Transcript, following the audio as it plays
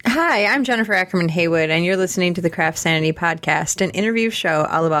Hi, I'm Jennifer Ackerman Haywood, and you're listening to the CraftSanity podcast, an interview show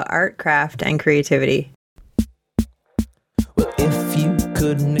all about art, craft, and creativity. Well, if you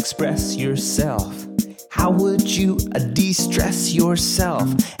couldn't express yourself, how would you de-stress yourself?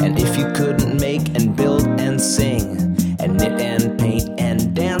 And if you couldn't make and build and sing, and knit and paint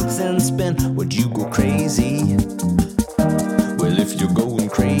and dance and spin, would you go crazy? Well, if you're going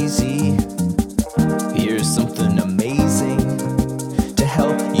crazy, here's something amazing to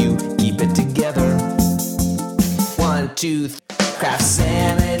help you keep it together. 1, 2, 3.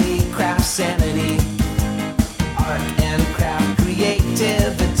 CraftSanity, CraftSanity. Art and craft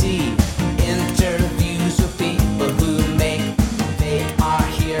creativity. Interviews with people who make. They are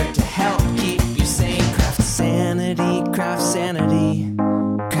here to help keep you sane. CraftSanity, CraftSanity,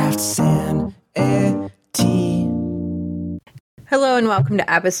 CraftSanity. Hello and welcome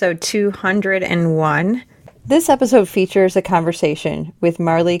to episode 201. This episode features a conversation with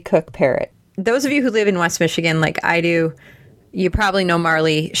Marlee Cook-Parrott. Those of you who live in West Michigan like I do, you probably know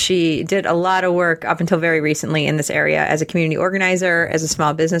Marlee. She did a lot of work up until very recently in this area as a community organizer, as a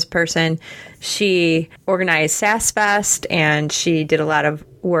small business person. She organized Sass Fest, and she did a lot of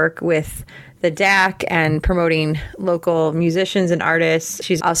work with the DAC and promoting local musicians and artists.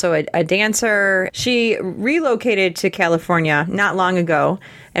 She's also a dancer. She relocated to California not long ago,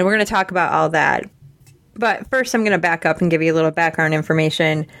 and we're going to talk about all that. But first, I'm going to back up and give you a little background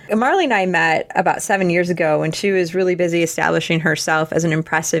information. Marlee and I met about 7 years ago when she was really busy establishing herself as an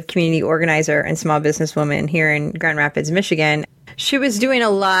impressive community organizer and small businesswoman here in Grand Rapids, Michigan. She was doing a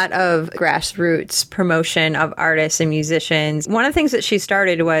lot of grassroots promotion of artists and musicians. One of the things that she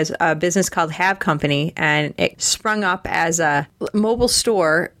started was a business called Have Company, and it sprung up as a mobile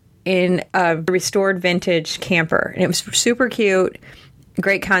store in a restored vintage camper. And it was super cute.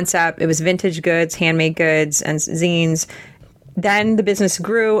 Great concept. It was vintage goods, handmade goods, and zines. Then the business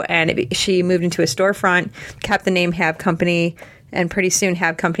grew, and she moved into a storefront, kept the name Have Company, and pretty soon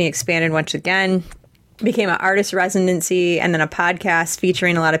Have Company expanded once again, became an artist residency, and then a podcast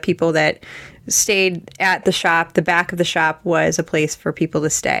featuring a lot of people that stayed at the shop. The back of the shop was a place for people to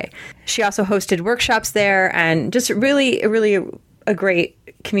stay. She also hosted workshops there, and just really a great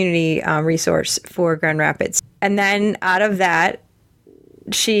community resource for Grand Rapids. And then out of that,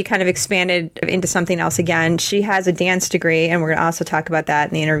 she kind of expanded into something else again. She has a dance degree, and we're going to also talk about that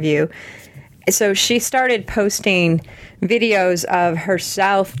in the interview. So she started posting videos of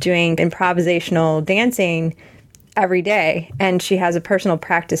herself doing improvisational dancing every day, and she has a personal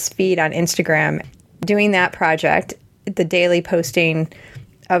practice feed on Instagram. Doing that project, the daily posting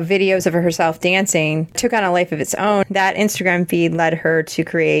of videos of herself dancing, took on a life of its own. That Instagram feed led her to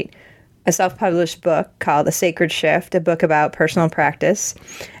create a self-published book called The Sacred Shift, a book about personal practice.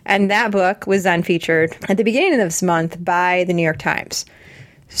 And that book was then featured at the beginning of this month by the New York Times.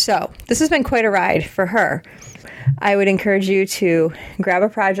 So this has been quite a ride for her. I would encourage you to grab a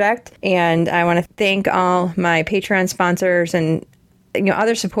project, and I want to thank all my Patreon sponsors and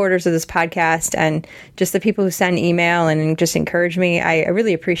other supporters of this podcast, and just the people who send email and just encourage me. I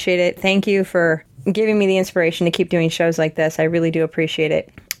really appreciate it. Thank you for giving me the inspiration to keep doing shows like this. I really do appreciate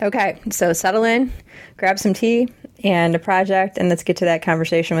it. Okay, so settle in, grab some tea and a project, and let's get to that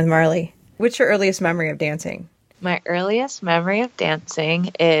conversation with Marlee. What's your earliest memory of dancing? My earliest memory of dancing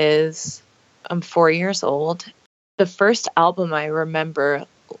is I'm 4 years old. The first album I remember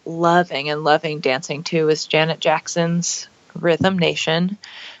loving dancing to was Janet Jackson's Rhythm Nation.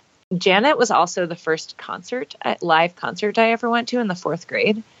 Janet was also the first live concert I ever went to in the 4th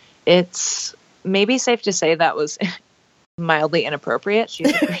grade. It's maybe safe to say that was mildly inappropriate. She's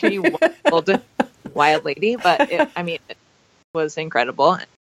a pretty wild lady, but it was incredible.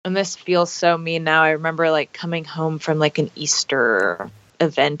 And this feels so mean now. I remember coming home from an Easter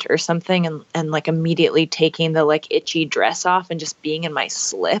event or something and immediately taking the itchy dress off and just being in my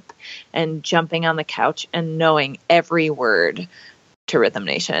slip and jumping on the couch and knowing every word to Rhythm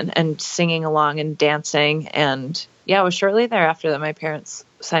Nation and singing along and dancing. And yeah, it was shortly thereafter that my parents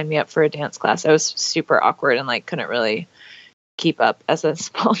signed me up for a dance class. I was super awkward and couldn't really keep up as a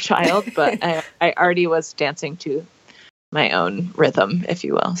small child, but I already was dancing to my own rhythm, if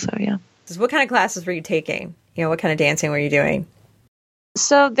you will. So yeah. What kind of classes were you taking? What kind of dancing were you doing?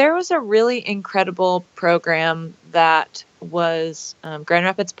 So there was a really incredible program that was Grand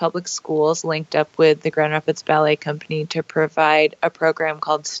Rapids Public Schools linked up with the Grand Rapids Ballet Company to provide a program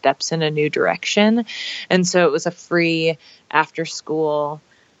called Steps in a New Direction. And so it was a free after-school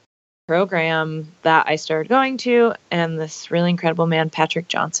program that I started going to. And this really incredible man, Patrick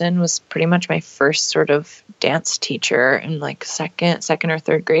Johnson, was pretty much my first sort of dance teacher in second or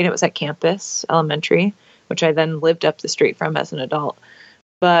third grade. It was at Campus Elementary, which I then lived up the street from as an adult.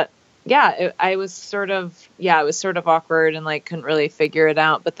 But yeah, I was sort of awkward and like couldn't really figure it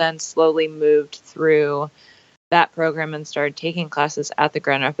out, but then slowly moved through that program and started taking classes at the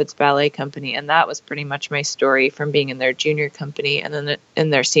Grand Rapids Ballet Company. And that was pretty much my story from being in their junior company and then in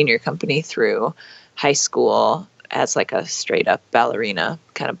their senior company through high school as like a straight up ballerina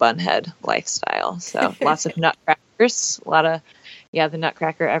kind of bunhead lifestyle. So lots of nutcrackers, the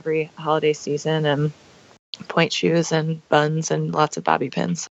nutcracker every holiday season, and point shoes and buns and lots of bobby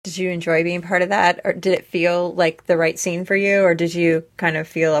pins. Did you enjoy being part of that, or did it feel like the right scene for you, or did you kind of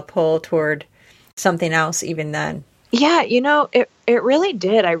feel a pull toward something else even then? Yeah, it really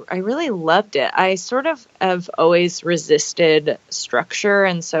did. I really loved it. I sort of have always resisted structure.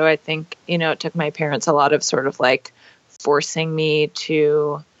 And so I think, it took my parents a lot of sort of like forcing me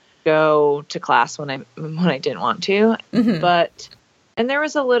to go to class when I didn't want to. Mm-hmm. And there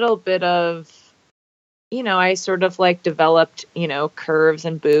was a little bit of, I sort of like developed, curves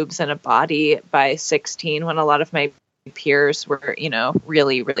and boobs and a body by 16 when a lot of my peers were,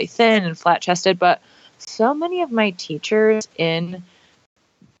 really, really thin and flat chested. But so many of my teachers in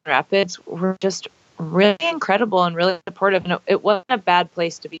Rapids were just really incredible and really supportive. And it wasn't a bad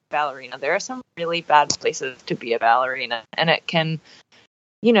place to be a ballerina. There are some really bad places to be a ballerina. And it can,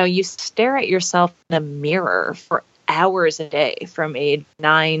 you stare at yourself in a mirror for hours a day from age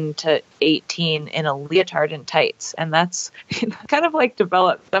 9 to 18 in a leotard and tights. And that's kind of like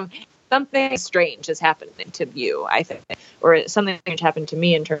developed something strange has happened to you, I think, or something strange happened to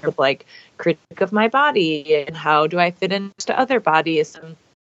me in terms of like critique of my body and how do I fit into other bodies.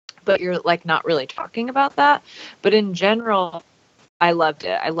 But you're like not really talking about that. But in general, I loved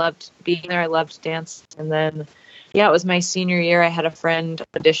it. I loved being there. I loved dance. And then, it was my senior year. I had a friend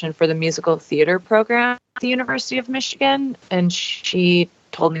audition for the musical theater program at the University of Michigan, and she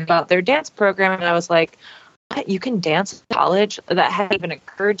told me about their dance program, and I was like, you can dance in college? That hadn't even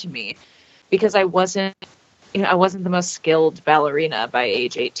occurred to me because I wasn't the most skilled ballerina by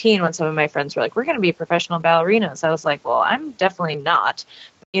age 18 when some of my friends were like, we're going to be professional ballerinas. I was like, well, I'm definitely not.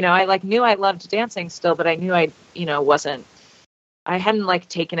 I like knew I loved dancing still, but I knew I hadn't like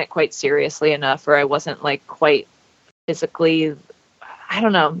taken it quite seriously enough, or I wasn't like quite physically, I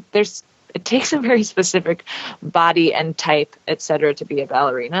don't know. It takes a very specific body and type, etc., to be a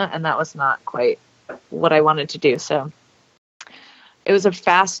ballerina. And that was not quite what I wanted to do. So it was a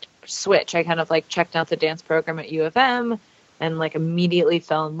fast switch. I kind of like checked out the dance program at U of M and like immediately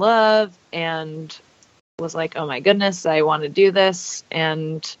fell in love and was like, oh my goodness, I want to do this.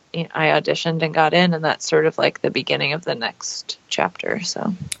 And I auditioned and got in, and that's sort of like the beginning of the next chapter.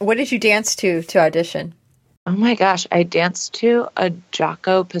 So what did you dance to audition? Oh my gosh, I danced to a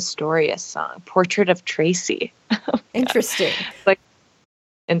Jaco Pastorius song, Portrait of Tracy. Interesting. Like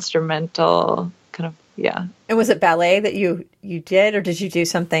instrumental kind of, yeah. And was it ballet that you did, or did you do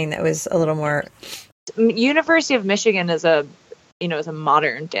something that was a little more? University of Michigan is a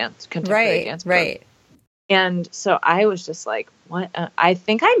modern dance, contemporary dance program. Right. And so I was just like, what? I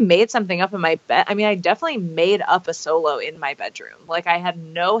think I made something up in my bed. I mean, I definitely made up a solo in my bedroom. Like I had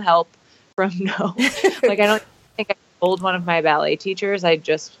no help from like I don't think I told one of my ballet teachers. I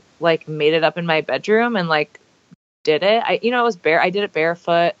just like made it up in my bedroom and like did it. I did it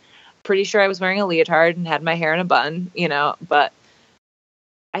barefoot. Pretty sure I was wearing a leotard and had my hair in a bun, but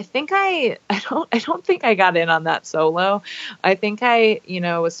I think I don't think I got in on that solo. I think I,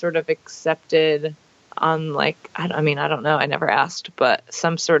 was sort of accepted on like, I don't know. I never asked, but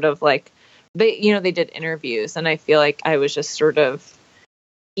some sort of like they did interviews, and I feel like I was just sort of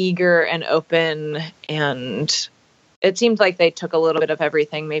eager and open, and it seemed like they took a little bit of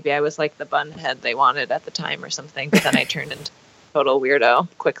everything. Maybe I was like the bunhead they wanted at the time or something, but then I turned into a total weirdo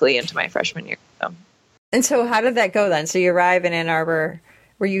quickly into my freshman year. So. And so how did that go then? So you arrive in Ann Arbor.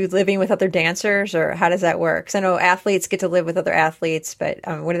 Were you living with other dancers, or how does that work? Because I know athletes get to live with other athletes, but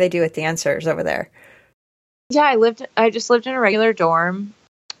what do they do with dancers over there? Yeah, I just lived in a regular dorm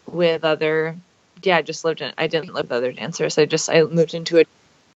with other, I didn't live with other dancers. I moved into it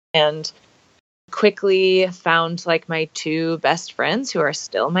and quickly found like my two best friends who are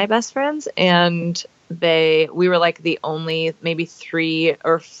still my best friends. And we were like the only maybe 3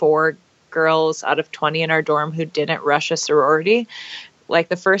 or 4 girls out of 20 in our dorm who didn't rush a sorority like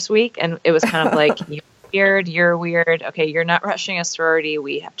the first week. And it was kind of like, you're weird. Okay, you're not rushing a sorority.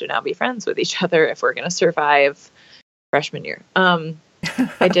 We have to now be friends with each other if we're going to survive freshman year.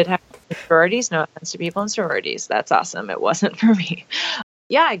 I did have sororities. No offense to people in sororities. That's awesome. It wasn't for me.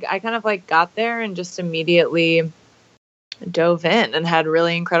 Yeah, I kind of like got there and just immediately dove in and had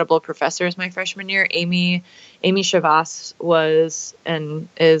really incredible professors my freshman year. Amy Shavas was and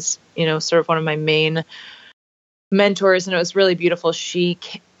is, sort of one of my main mentors, and it was really beautiful. She,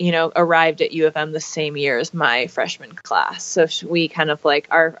 arrived at U of M the same year as my freshman class. So we kind of like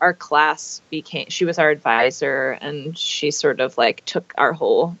our class she was our advisor, and she sort of like took our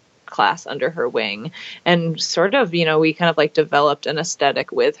whole class under her wing, and sort of, we kind of like developed an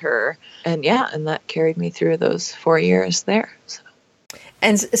aesthetic with her. And and that carried me through those 4 years there. So.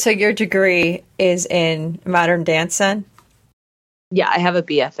 And so your degree is in modern dance then? Yeah, I have a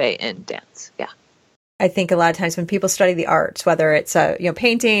BFA in dance. Yeah. I think a lot of times when people study the arts, whether it's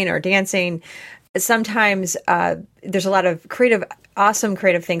painting or dancing, sometimes there's a lot of awesome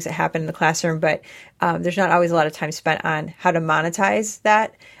creative things that happen in the classroom, but there's not always a lot of time spent on how to monetize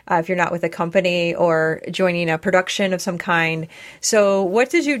that if you're not with a company or joining a production of some kind. So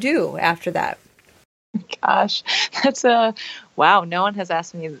what did you do after that? Gosh, that's wow. No one has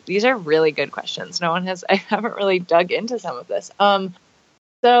asked me. These are really good questions. I haven't really dug into some of this.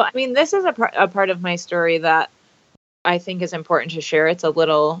 So, I mean, this is a part of my story that I think is important to share. It's a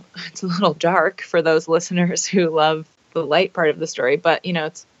little dark for those listeners who love the light part of the story, but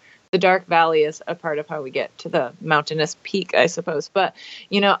it's the dark valley is a part of how we get to the mountainous peak, I suppose. But,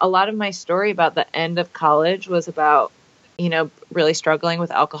 a lot of my story about the end of college was about, really struggling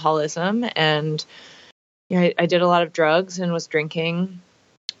with alcoholism. And, I did a lot of drugs and was drinking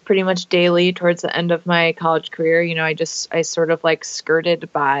pretty much daily towards the end of my college career. I sort of like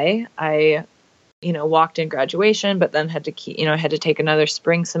skirted by. I, walked in graduation, but then had to take another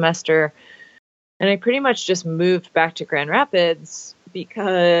spring semester. And I pretty much just moved back to Grand Rapids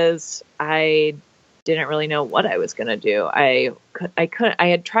because I didn't really know what I was going to do. I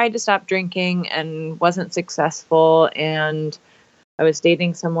had tried to stop drinking and wasn't successful. And I was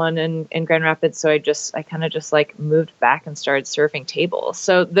dating someone in Grand Rapids. So I kind of just like moved back and started surfing tables.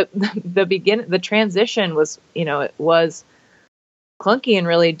 So the transition was, it was clunky and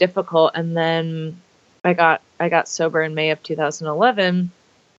really difficult. And then I got sober in May of 2011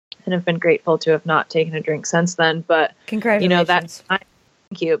 and have been grateful to have not taken a drink since then. But congratulations.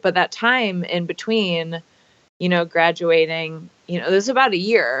 Thank you. But that time in between, graduating, there's about a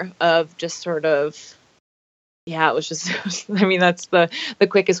year of just sort of, it was just, I mean, that's the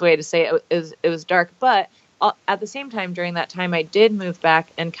quickest way to say it. It was dark. But at the same time, during that time, I did move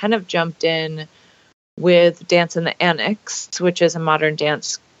back and kind of jumped in with Dance in the Annex, which is a modern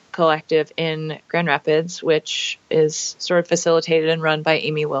dance collective in Grand Rapids, which is sort of facilitated and run by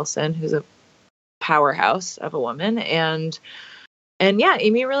Amy Wilson, who's a powerhouse of a woman. And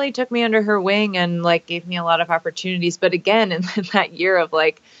Amy really took me under her wing and like gave me a lot of opportunities. But again, in that year of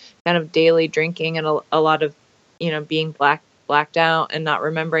like kind of daily drinking and a lot of, being blacked out and not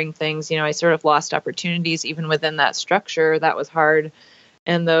remembering things, I sort of lost opportunities even within that structure. That was hard.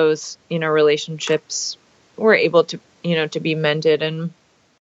 And those, relationships were able to, to be mended, and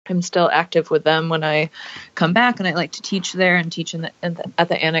I'm still active with them when I come back, and I like to teach there and teach at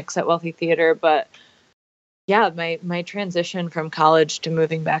the Annex at Wealthy Theater. But my transition from college to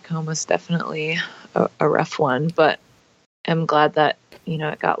moving back home was definitely a rough one, but I'm glad that,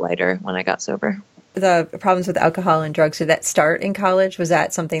 it got lighter when I got sober. The problems with alcohol and drugs, did that start in college? Was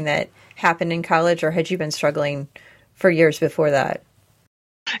that something that happened in college, or had you been struggling for years before that?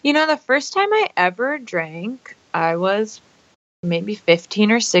 The first time I ever drank, I was maybe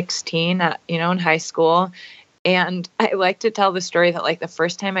 15 or 16 in high school. And I like to tell the story that like the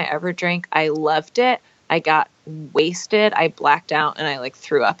first time I ever drank, I loved it. I got wasted. I blacked out and I like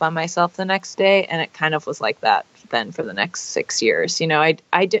threw up on myself the next day. And it kind of was like that then for the next 6 years.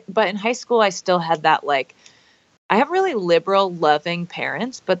 I did, but in high school, I still had that, like, I have really liberal, loving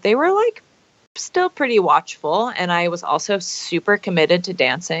parents, but they were like still pretty watchful. And I was also super committed to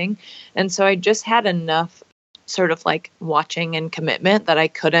dancing. And so I just had enough sort of like watching and commitment that I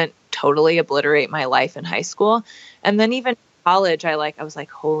couldn't totally obliterate my life in high school. And then even college, I was like,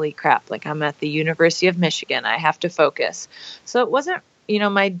 holy crap, like I'm at the University of Michigan. I have to focus. So it wasn't,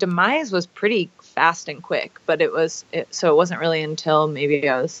 my demise was pretty fast and quick, but it wasn't really until maybe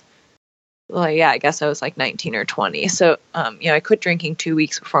I guess I was like 19 or 20. So, I quit drinking 2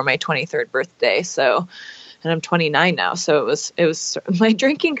 weeks before my 23rd birthday. So, and I'm 29 now. So it was my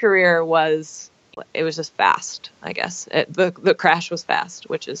drinking career it was just fast, I guess. The crash was fast,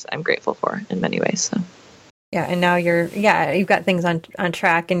 which I'm grateful for in many ways. So. Yeah. And now you've got things on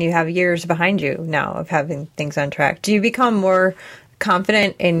track, and you have years behind you now of having things on track. Do you become more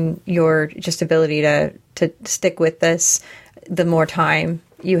confident in your just ability to stick with this the more time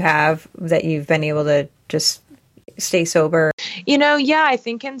you have that you've been able to just stay sober? I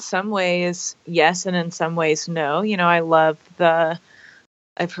think in some ways, yes. And in some ways, no.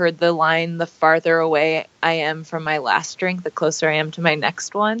 I've heard the line, the farther away I am from my last drink, the closer I am to my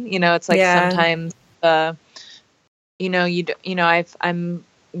next one. It's like sometimes I'm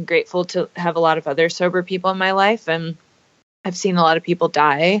grateful to have a lot of other sober people in my life, and I've seen a lot of people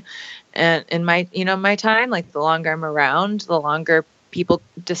die, and in my time, like the longer I'm around, the longer people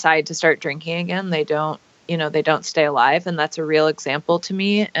decide to start drinking again. They don't stay alive, and that's a real example to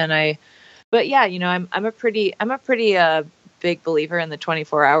me. But yeah, I'm a pretty big believer in the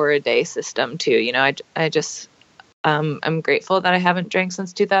 24-hour a day system too. I just I'm grateful that I haven't drank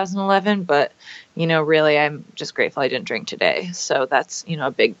since 2011, but really I'm just grateful I didn't drink today. So that's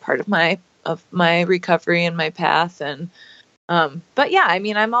a big part of my recovery and my path. And but yeah, I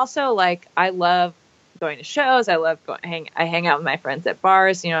mean, I'm also like, I love going to shows. I love I hang out with my friends at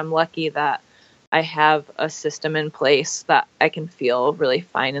bars. I'm lucky that I have a system in place that I can feel really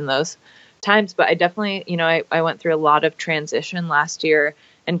fine in those times. But I definitely, I went through a lot of transition last year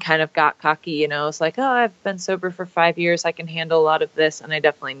and kind of got cocky. It's like, oh, I've been sober for 5 years. I can handle a lot of this. And I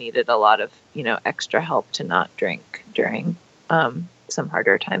definitely needed a lot of, extra help to not drink during some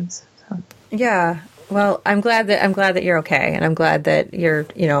harder times. So. Yeah. Well, I'm glad that you're okay. And I'm glad that you're,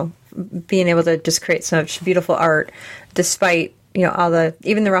 being able to just create such beautiful art despite,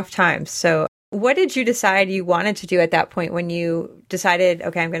 even the rough times. So what did you decide you wanted to do at that point when you decided,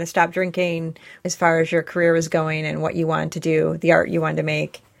 okay, I'm going to stop drinking, as far as your career was going and what you wanted to do, the art you wanted to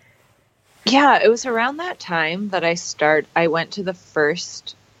make? Yeah, it was around that time that I went to the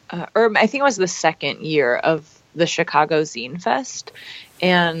first, or I think it was the second year of the Chicago Zine Fest.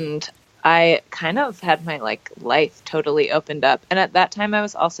 And I kind of had my life totally opened up. And at that time I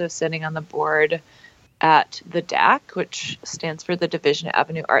was also sitting on the board at the DAC, which stands for the Division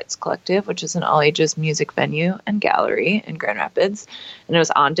Avenue Arts Collective, which is an all-ages music venue and gallery in Grand Rapids. And it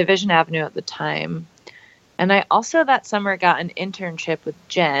was on Division Avenue at the time. And I also that summer got an internship with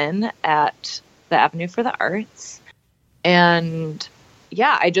Jen at the Avenue for the Arts. And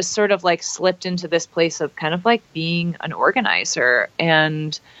yeah, I just sort of slipped into this place of kind of being an organizer.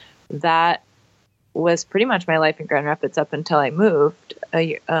 And that was pretty much my life in Grand Rapids up until I moved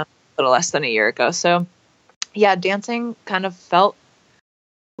a little less than a year ago. So yeah, dancing kind of felt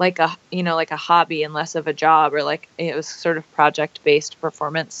like a hobby and less of a job, or it was sort of project-based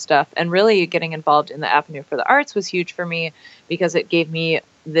performance stuff. And really getting involved in the Avenue for the Arts was huge for me because it gave me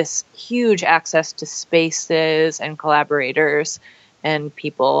this huge access to spaces and collaborators and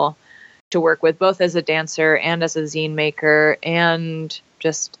people to work with, both as a dancer and as a zine maker and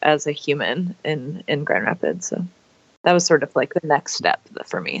just as a human in Grand Rapids. So that was sort of the next step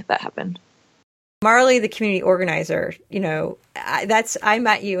for me that happened. Marlee, the community organizer, I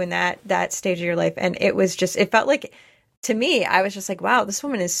met you in that stage of your life. And it was just, it felt like, to me, I was just like, wow, this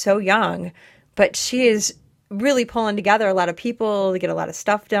woman is so young, but she is really pulling together a lot of people to get a lot of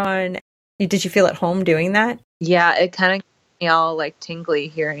stuff done. Did you feel at home doing that? Yeah, it kind of got me all tingly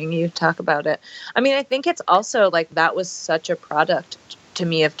hearing you talk about it. I mean, I think it's also that was such a product to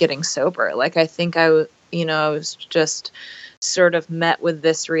me of getting sober. I think I was just sort of met with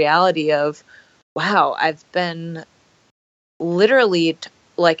this reality of, wow, I've been literally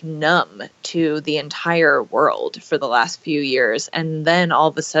numb to the entire world for the last few years. And then all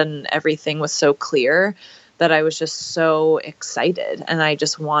of a sudden everything was so clear that I was just so excited. And I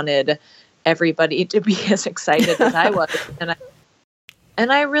just wanted everybody to be as excited as I was.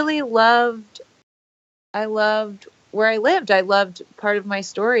 And I really loved where I lived. I loved part of my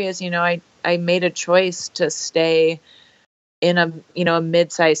story is, I made a choice to stay in a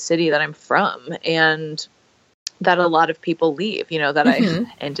mid-sized city that I'm from, and that a lot of people leave, that I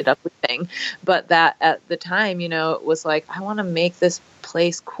ended up leaving. But that at the time, it was I want to make this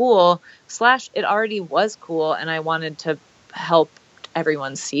place cool / it already was cool. And I wanted to help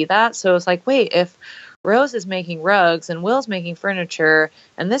everyone see that. So it's wait, if Rose is making rugs and Will's making furniture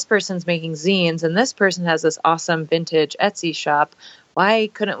and this person's making zines and this person has this awesome vintage Etsy shop, why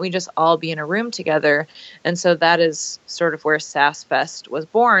couldn't we just all be in a room together? And so that is sort of where Sass Fest was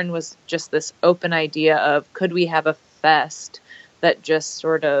born, was just this open idea of, could we have a fest that just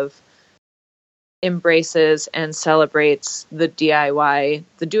sort of embraces and celebrates the DIY,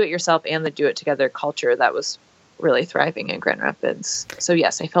 the do-it-yourself and the do-it-together culture that was really thriving in Grand Rapids. So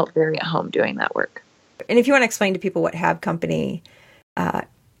yes, I felt very at home doing that work. And if you want to explain to people what Have Company,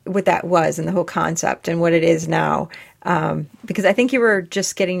 what that was and the whole concept and what it is now, because I think you were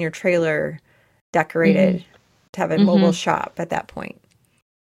just getting your trailer decorated to have a mobile shop at that point.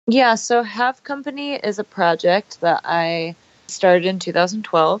 Yeah, so Have Company is a project that I started in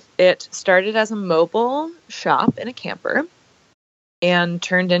 2012. It started as a mobile shop in a camper and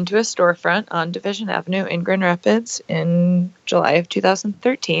turned into a storefront on Division Avenue in Grand Rapids in July of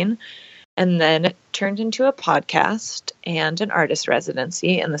 2013. And then it turned into a podcast and an artist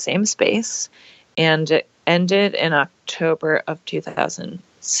residency in the same space. And ended in October of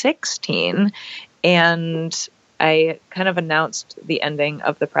 2016. And I kind of announced the ending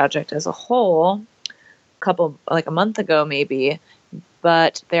of the project as a whole a month ago, maybe.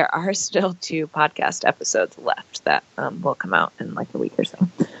 But there are still 2 podcast episodes left that will come out in like a week or so.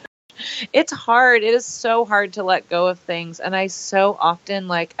 It's hard. It is so hard to let go of things. And I so often,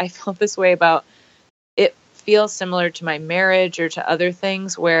 like, I felt this way about it. Feels similar to my marriage or to other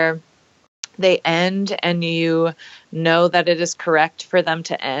things where they end and you know that it is correct for them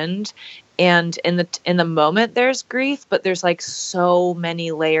to end. And in the moment there's grief, but there's like so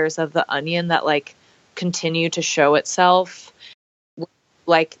many layers of the onion that like continue to show itself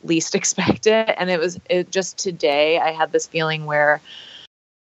like least expected. And it just today I had this feeling where,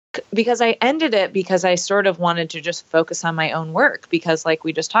 because I ended it because I sort of wanted to just focus on my own work, because like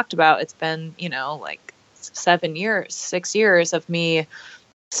we just talked about, it's been, like 6 years of me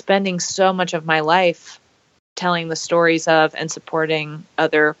spending so much of my life telling the stories of and supporting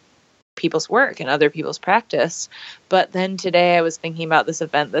other people's work and other people's practice. But then today I was thinking about this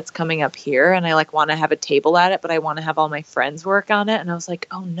event that's coming up here, and I like want to have a table at it, but I want to have all my friends work on it. And I was like,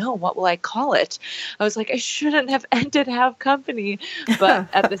 oh no, what will I call it? I was like, I shouldn't have ended Have Company. But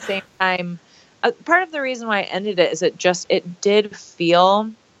at the same time, part of the reason why I ended it is it did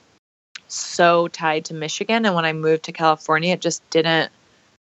feel so tied to Michigan. And when I moved to California, it just didn't,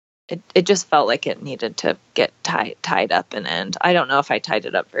 it just felt like it needed to get tied up and end. I don't know if I tied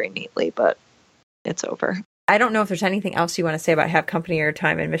it up very neatly, but it's over. I don't know if there's anything else you want to say about Have Company or your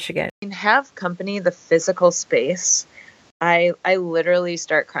time in Michigan. In Have Company, the physical space, I literally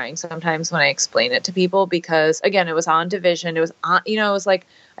start crying sometimes when I explain it to people, because again, it was on Division. It was on, it was like,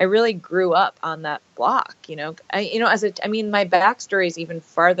 I really grew up on that block, my backstory is even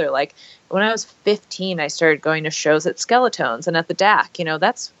farther. Like when I was 15, I started going to shows at Skeletones and at the DAC,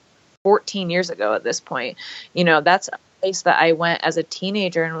 that's 14 years ago at this point. That's a place that I went as a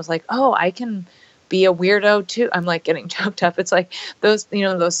teenager and was like, oh, I can be a weirdo too. I'm like getting choked up. It's like those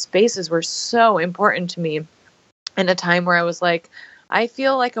spaces were so important to me in a time where I was like, I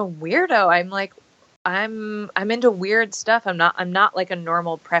feel like a weirdo. I'm like, I'm into weird stuff. I'm not like a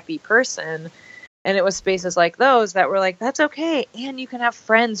normal preppy person. And it was spaces like those that were like, that's okay. And you can have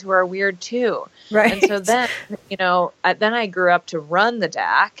friends who are weird too. Right. And so then, then I grew up to run the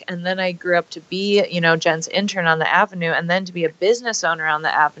DAC, and then I grew up to be, Jen's intern on the Avenue, and then to be a business owner on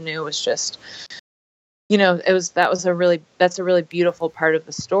the Avenue was just, that's a really beautiful part of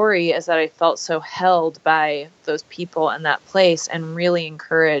the story, is that I felt so held by those people and that place, and really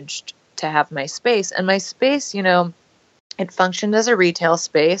encouraged to have my space. And my space, it functioned as a retail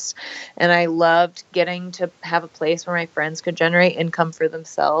space, and I loved getting to have a place where my friends could generate income for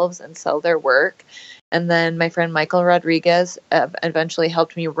themselves and sell their work. And then my friend Michael Rodriguez eventually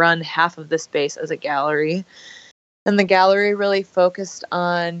helped me run half of the space as a gallery. And the gallery really focused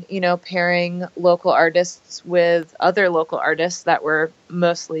on, pairing local artists with other local artists that were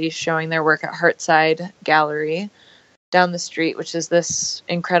mostly showing their work at Heartside Gallery down the street, which is this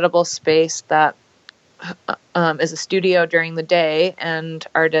incredible space that is a studio during the day, and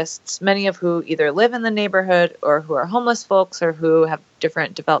artists, many of who either live in the neighborhood or who are homeless folks or who have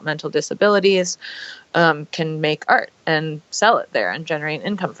different developmental disabilities, can make art and sell it there and generate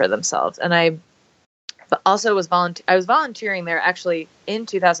income for themselves. And I also was volunteering there actually in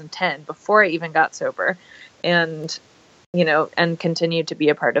 2010 before I even got sober, and continued to be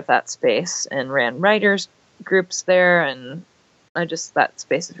a part of that space and ran writers groups there. And that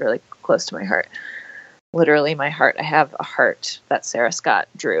space is really close to my heart. Literally my heart. I have a heart that Sarah Scott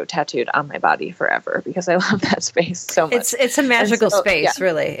drew tattooed on my body forever, because I love that space so much. It's a magical space, yeah.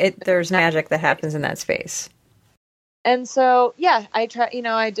 Really. There's magic that happens in that space. And so, yeah,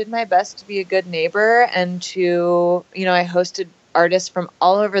 I did my best to be a good neighbor, and to, I hosted artists from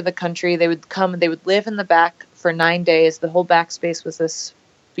all over the country. They would come and they would live in the back for 9 days. The whole back space was this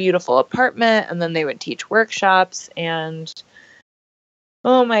beautiful apartment, and then they would teach workshops. And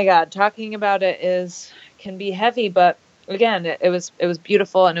oh my God, talking about it can be heavy, but again, it was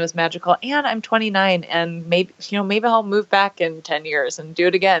beautiful and it was magical. And I'm 29, and maybe I'll move back in 10 years and do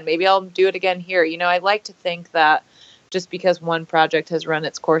it again. Maybe I'll do it again here. I like to think that just because one project has run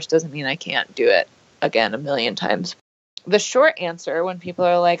its course doesn't mean I can't do it again a million times. The short answer, when people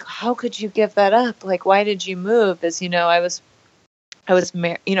are like, how could you give that up? Like, why did you move? Is, I was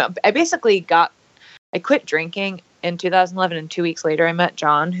married, I quit drinking in 2011, and 2 weeks later I met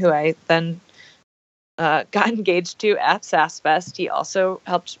John, who I then got engaged to at SassFest. He also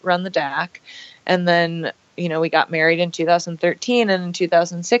helped run the DAC. And then, we got married in 2013, and in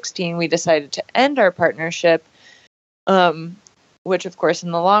 2016 we decided to end our partnership, which of course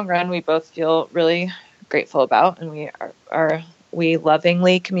in the long run we both feel really grateful about, and we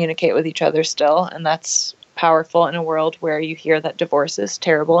lovingly communicate with each other still, and that's powerful in a world where you hear that divorce is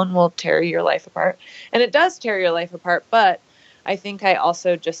terrible and will tear your life apart. And it does tear your life apart, but I think I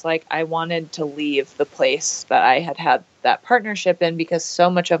also just like, I wanted to leave the place that I had that partnership in, because so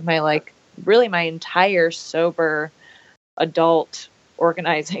much of my, like, really my entire sober adult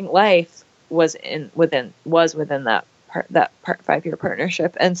organizing life was within that 5-year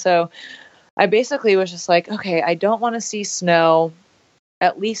partnership. And so I basically was just like, okay, I don't want to see snow,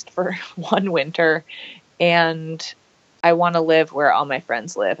 at least for one winter, and I want to live where all my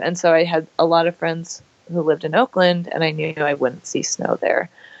friends live. And so I had a lot of friends who lived in Oakland, and I knew I wouldn't see snow there.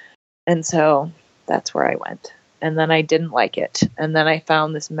 And so that's where I went. And then I didn't like it. And then I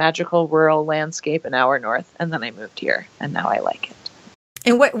found this magical rural landscape an hour north, and then I moved here, and now I like it.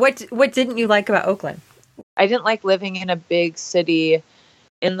 And what didn't you like about Oakland? I didn't like living in a big city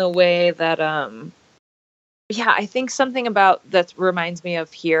in the way that, I think something about that reminds me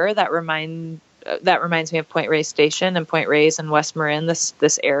of here, that reminds me of Point Reyes Station and Point Reyes and West Marin,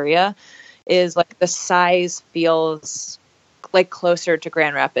 this area, is like the size feels like closer to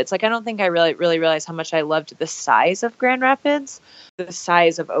Grand Rapids. Like, I don't think I really realized how much I loved the size of Grand Rapids. The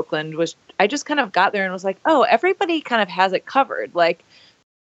size of Oakland was, I just kind of got there and was like, oh, everybody kind of has it covered. Like,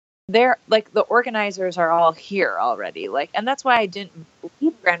 they're like, the organizers are all here already. Like, and that's why I didn't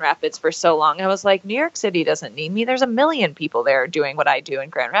leave Grand Rapids for so long. I was like, New York City doesn't need me. There's a million people there doing what I do in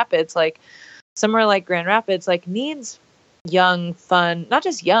Grand Rapids. Like, somewhere like Grand Rapids, like, needs young, fun, not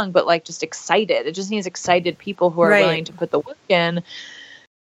just young, but like just excited. It just needs excited people who are willing to put the work in.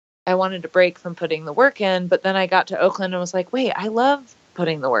 I wanted to break from putting the work in, but then I got to Oakland and was like, wait, I love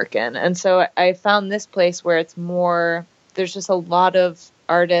putting the work in. And so I found this place where it's more, there's just a lot of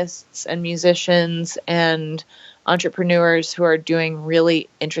artists and musicians and entrepreneurs who are doing really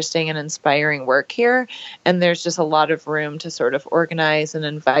interesting and inspiring work here. And there's just a lot of room to sort of organize and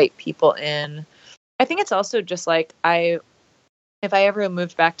invite people in. I think it's also just like, if I ever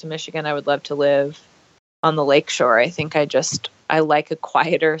moved back to Michigan, I would love to live on the lakeshore. I think I like a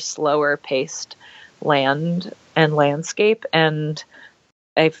quieter, slower paced land and landscape. And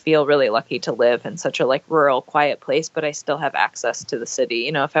I feel really lucky to live in such a like rural, quiet place, but I still have access to the city.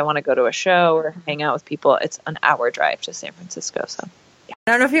 You know, if I want to go to a show or hang out with people, it's an hour drive to San Francisco. So, yeah.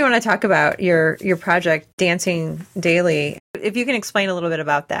 I don't know if you want to talk about your project, Dancing Daily. If you can explain a little bit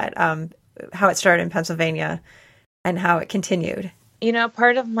about that, how it started in Pennsylvania and how it continued. You know,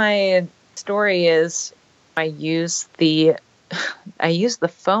 part of my story is I use the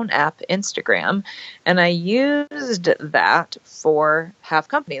phone app Instagram, and I used that for Have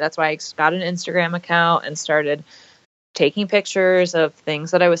Company. That's why I got an Instagram account and started taking pictures of things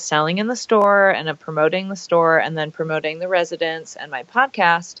that I was selling in the store and of promoting the store and then promoting the residents and my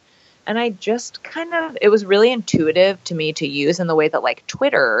podcast. And I just it was really intuitive to me to use in the way that like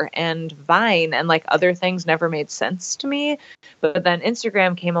Twitter and Vine and like other things never made sense to me. But then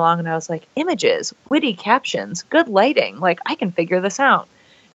Instagram came along and I was like, images, witty captions, good lighting. Like, I can figure this out.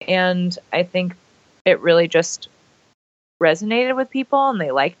 And I think it really just resonated with people and they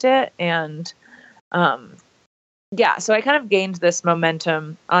liked it. And so I kind of gained this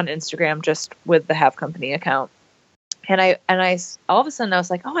momentum on Instagram just with the Have Company account. And I all of a sudden I was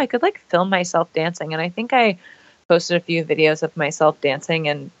like, oh, I could like film myself dancing. And I think I posted a few videos of myself dancing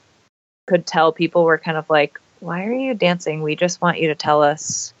and could tell people were kind of like, why are you dancing? We just want you to tell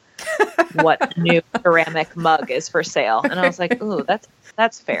us what new ceramic mug is for sale. And I was like, ooh,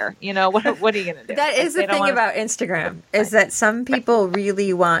 that's fair. You know, what are you going to do? That is the thing about Instagram is that some people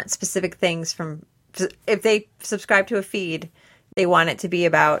really want specific things from, if they subscribe to a feed, they want it to be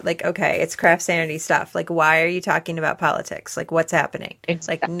about like, okay, it's CraftSanity stuff. Like, why are you talking about politics? Like, what's happening? It's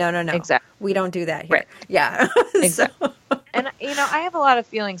like, no. Exactly. We don't do that here. Right. Yeah. Exactly. And, you know, I have a lot of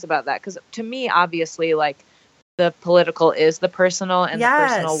feelings about that because to me, obviously, like the political is the personal and the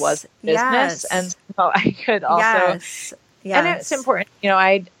personal was business. Yes. And so I could also, and it's important, you know,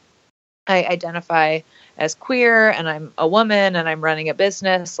 I identify as queer and I'm a woman and I'm running a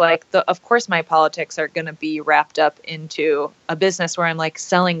business. Like, of course my politics are going to be wrapped up into a business where I'm like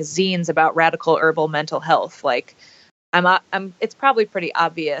selling zines about radical herbal mental health. Like it's probably pretty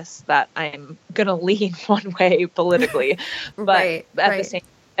obvious that I'm going to lean one way politically, but at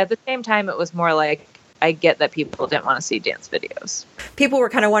the same time, it was more like, I get that people didn't want to see dance videos. People were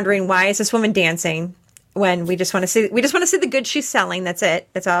kind of wondering, why is this woman dancing? When we just want to see the goods she's selling. That's it.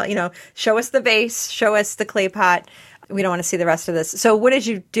 That's all, you know, show us the vase, show us the clay pot. We don't want to see the rest of this. So what did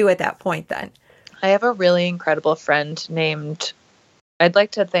you do at that point then? I have a really incredible friend named, I'd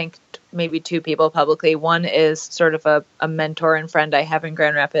like to think maybe two people publicly. One is sort of a mentor and friend I have in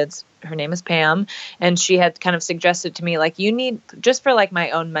Grand Rapids. Her name is Pam. And she had kind of suggested to me, like, you need, just for like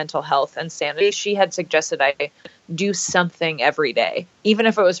my own mental health and sanity, she had suggested I do something every day, even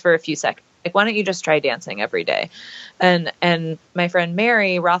if it was for a few seconds. Like, why don't you just try dancing every day? And my friend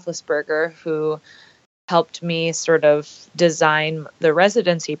Mary Roethlisberger, who helped me sort of design the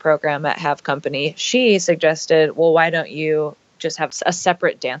residency program at Have Company, she suggested, well, why don't you just have a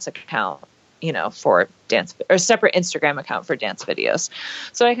separate dance account, for dance, or a separate Instagram account for dance videos.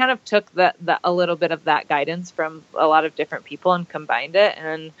 So I kind of took that a little bit of that guidance from a lot of different people and combined it.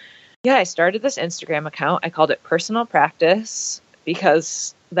 And yeah, I started this Instagram account. I called it Personal Practice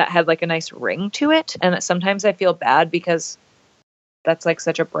because that had like a nice ring to it. And sometimes I feel bad because that's like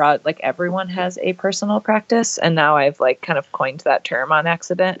such a broad, like everyone has a personal practice. And now I've like kind of coined that term on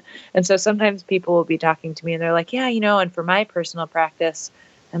accident. And so sometimes people will be talking to me and they're like, yeah, and for my personal practice.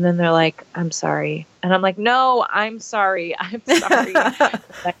 And then they're like, I'm sorry. And I'm like, no, I'm sorry. I'm sorry.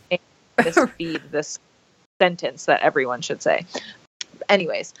 I made this feed, this sentence that everyone should say.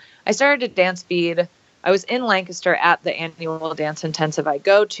 Anyways, I started a dance feed. I was in Lancaster at the annual dance intensive I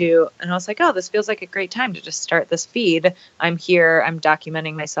go to, and I was like, oh, this feels like a great time to just start this feed. I'm here, I'm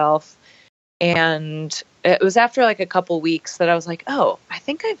documenting myself. And it was after like a couple weeks that I was like, oh, I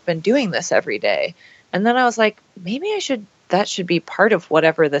think I've been doing this every day. And then I was like, maybe that should be part of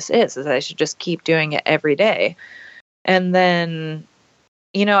whatever this is I should just keep doing it every day. And then,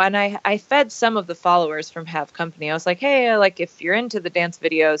 and I fed some of the followers from Have Company. I was like, hey, like if you're into the dance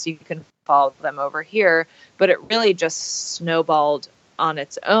videos, you can follow them over here. But it really just snowballed on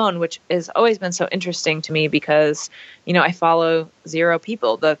its own, which has always been so interesting to me because, I follow 0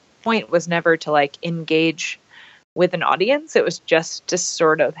 people. The point was never to like engage with an audience. It was just to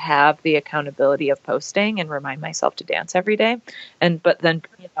sort of have the accountability of posting and remind myself to dance every day. But then,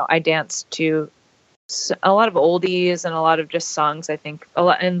 I danced to a lot of oldies and a lot of just songs, I think, a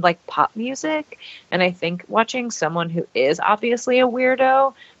lot, and like pop music. And I think watching someone who is obviously a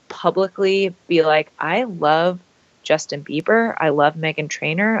weirdo publicly be like, I love Justin Bieber, I love Meghan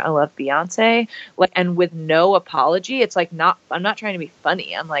Trainor, I love Beyonce, like, and with no apology. It's like, I'm not trying to be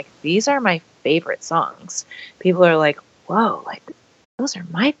funny. I'm like, these are my favorite songs. People are like, whoa, like those are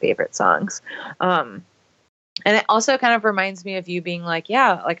my favorite songs. And it also kind of reminds me of you being like,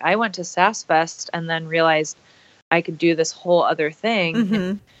 yeah, like I went to Sass Fest and then realized I could do this whole other thing.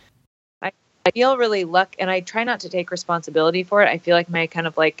 Mm-hmm. I feel really lucky, and I try not to take responsibility for it. I feel like my kind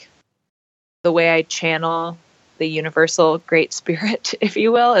of like the way I channel the universal great spirit, if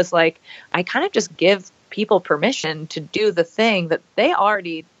you will, is like I kind of just give people permission to do the thing that they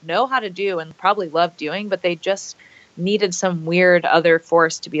already know how to do and probably love doing, but they just needed some weird other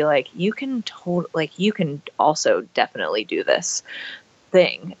force to be like, you can also definitely do this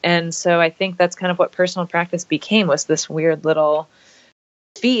thing. And so I think that's kind of what Personal Practice became, was this weird little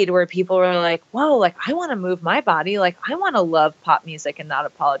feed where people were like, whoa, like I want to move my body. Like I want to love pop music and not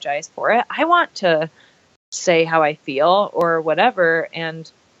apologize for it. I want to say how I feel or whatever. And,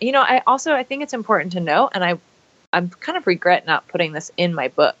 I think it's important to know, and I'm kind of regret not putting this in my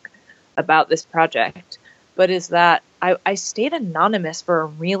book about this project, but is that I stayed anonymous for a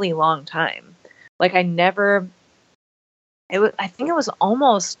really long time. Like I think it was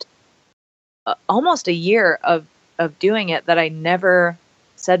almost a year of doing it that I never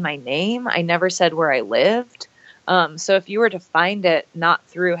said my name. I never said where I lived. So if you were to find it not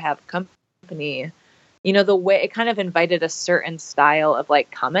through Have Company, the way it kind of invited a certain style of like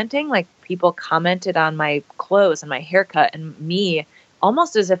commenting, like people commented on my clothes and my haircut and me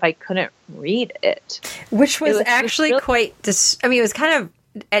almost as if I couldn't read it. Which was actually really quite, it was kind of,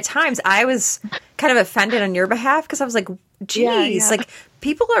 at times I was kind of offended on your behalf because I was like, geez, like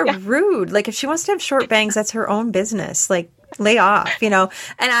people are rude. Like if she wants to have short bangs, that's her own business. Like lay off, And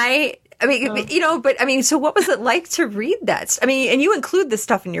so what was it like to read that? And you include this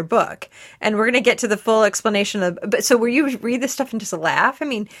stuff in your book, and we're going to get to the full explanation but so were you read this stuff and just laugh?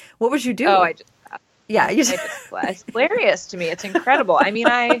 What would you do? Oh, I just laugh. Yeah. It's hilarious to me. It's incredible. I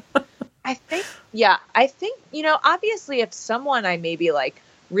think, obviously if someone I maybe like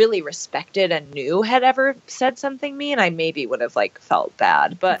really respected and knew had ever said something mean, I maybe would have like felt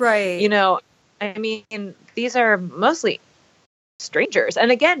bad. But, right. These are mostly strangers.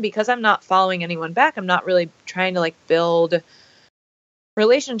 And again, because I'm not following anyone back, I'm not really trying to like build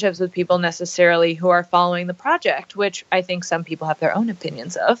relationships with people necessarily who are following the project, which I think some people have their own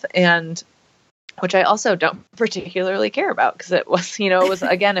opinions of, and which I also don't particularly care about because it was,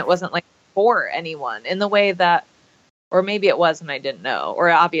 it wasn't like for anyone in the way that, or maybe it was and I didn't know,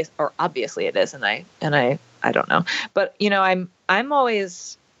 or obviously it is and I don't know. But I'm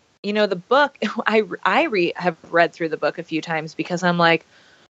always the book, have read through the book a few times because I'm like,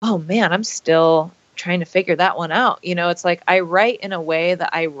 oh man, I'm still trying to figure that one out. It's like I write in a way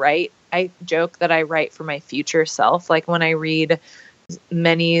that I joke that I write for my future self. Like when I read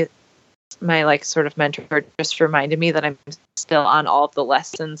my like sort of mentor just reminded me that I'm still on all of the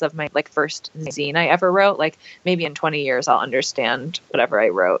lessons of my like first zine I ever wrote. Like maybe in 20 years, I'll understand whatever I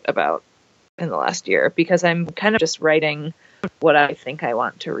wrote about in the last year, because I'm kind of just writing what I think I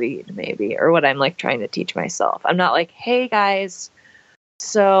want to read, maybe, or what I'm like trying to teach myself. I'm not like, hey guys,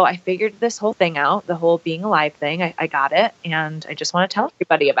 so I figured this whole thing out, the whole being alive thing. I got it, and I just want to tell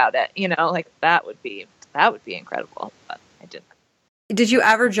everybody about it. Like that would be incredible. But I didn't. Did you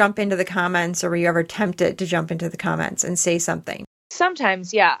ever jump into the comments, or were you ever tempted to jump into the comments and say something?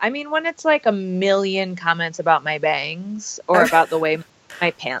 Sometimes, yeah. I mean, when it's like a million comments about my bangs or about the way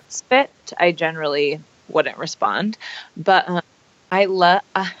my pants fit, I generally wouldn't respond. But I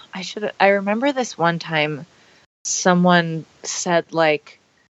remember this one time someone said, like,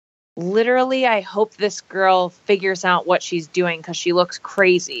 literally, I hope this girl figures out what she's doing because she looks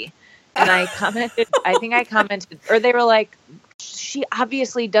crazy. And I commented, or they were like, she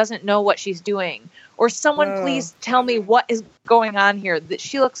obviously doesn't know what she's doing. Or someone please tell me what is going on here. That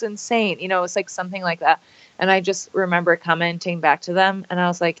she looks insane. It's like something like that. And I just remember commenting back to them. And I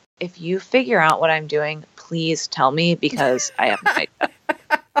was like, if you figure out what I'm doing, please tell me, because I have no idea.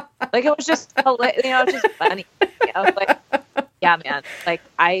 Like, it was just, it was just funny. I was like, yeah, man, like,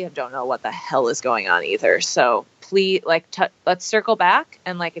 I don't know what the hell is going on either. So please, like, let's circle back.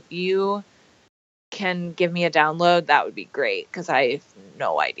 And like, if you can give me a download, that would be great, because I have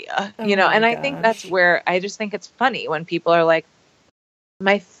no idea. And I think that's where I just think it's funny when people are like,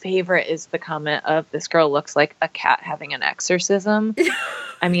 my favorite is the comment of, this girl looks like a cat having an exorcism.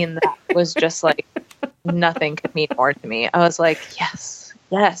 I mean, that was just like, nothing could mean more to me. I was like, yes,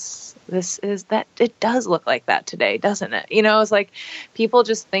 this is that. It does look like that today, doesn't it? It's like, people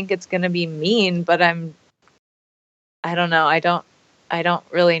just think it's going to be mean, but I don't know. I don't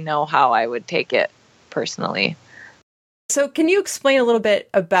really know how I would take it personally. So can you explain a little bit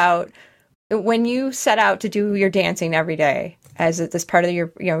about when you set out to do your dancing every day as this part of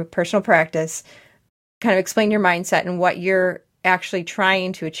your personal practice, kind of explain your mindset and what you're actually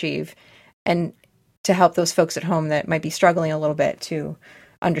trying to achieve, and to help those folks at home that might be struggling a little bit to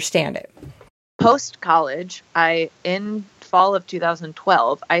understand it. Post-college, in fall of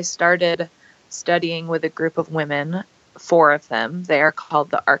 2012, I started studying with a group of women, 4 of them. They are called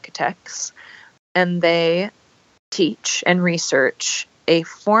the Architects, and they teach and research a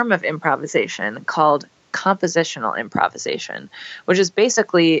form of improvisation called compositional improvisation, which is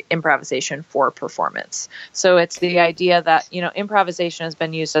basically improvisation for performance. So it's the idea that, improvisation has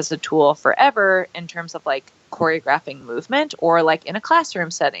been used as a tool forever in terms of like choreographing movement or like in a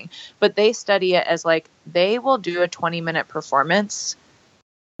classroom setting, but they study it as like, they will do a 20-minute performance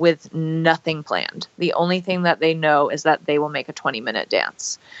with nothing planned. The only thing that they know is that they will make a 20-minute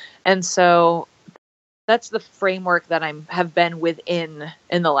dance. And so that's the framework that I have been within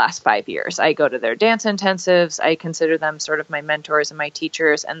in the last 5 years. I go to their dance intensives. I consider them sort of my mentors and my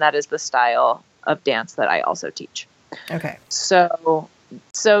teachers, and that is the style of dance that I also teach. Okay. So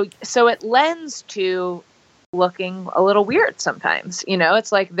it lends to looking a little weird sometimes.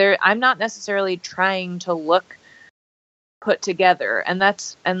 It's like I'm not necessarily trying to look put together, and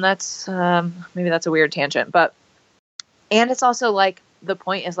that's maybe that's a weird tangent, and it's also like, the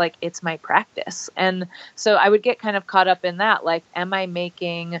point is like, it's my practice. And so I would get kind of caught up in that. Like, am I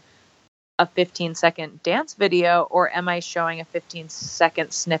making a 15-second dance video, or am I showing a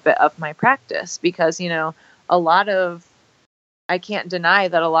 15-second snippet of my practice? Because, I can't deny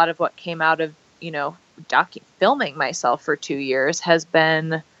that a lot of what came out of, filming myself for 2 years has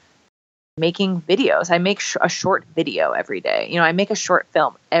been making videos. I make a short video every day. I make a short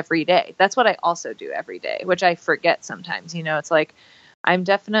film every day. That's what I also do every day, which I forget sometimes. It's like, I'm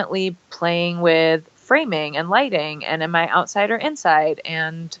definitely playing with framing and lighting, and am I outside or inside?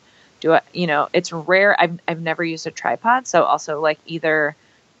 And it's rare. I've never used a tripod. So also like, either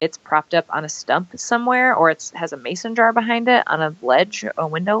it's propped up on a stump somewhere, or it has a mason jar behind it on a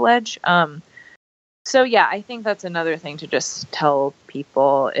window ledge. So yeah, I think that's another thing to just tell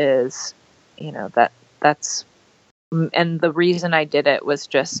people is, that's, and the reason I did it was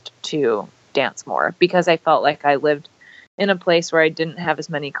just to dance more, because I felt like I lived in a place where I didn't have as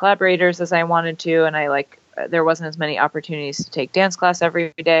many collaborators as I wanted to. And there wasn't as many opportunities to take dance class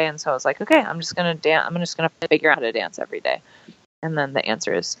every day. And so I was like, okay, I'm just going to dance. I'm just going to figure out how to dance every day. And then the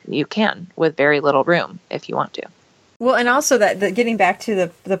answer is you can, with very little room, if you want to. Well, and also getting back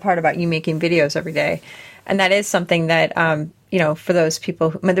to the part about you making videos every day. And that is something that, you know, for those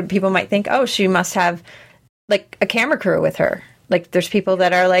people, other people might think, oh, she must have like a camera crew with her. Like there's people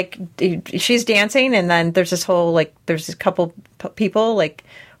that are like, she's dancing, and then there's this whole, like, there's a couple people like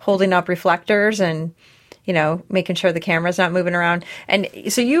holding up reflectors and, you know, making sure the camera's not moving around. And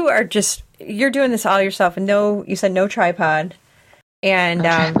so you're doing this all yourself, and you said no tripod. And,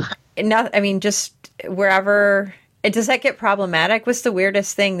 not, I mean, just wherever, does that get problematic? What's the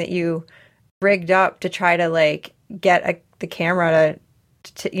weirdest thing that you rigged up to try to like get the camera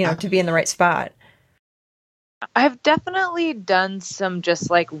to, you know, to be in the right spot? I've definitely done some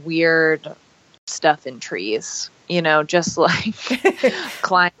just like weird stuff in trees, you know, just like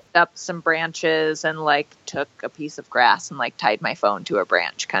climbed up some branches and like took a piece of grass and like tied my phone to a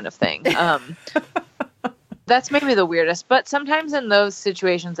branch kind of thing. That's maybe the weirdest, but sometimes in those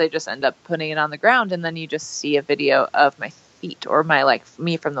situations, I just end up putting it on the ground, and then you just see a video of my feet or my, like,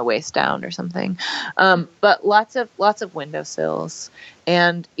 me from the waist down or something. But lots of windowsills,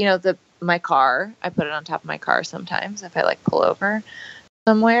 and, you know, my car, I put it on top of my car sometimes if I like pull over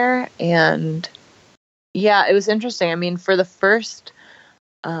somewhere. And yeah, it was interesting. I mean, for the first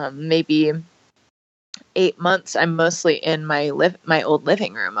maybe 8 months, I'm mostly in my old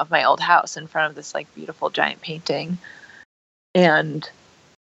living room of my old house in front of this like beautiful giant painting. And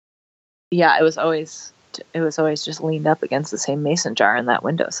yeah, it was always just leaned up against the same mason jar in that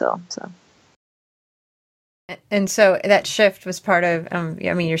windowsill. So. And so that shift was part of,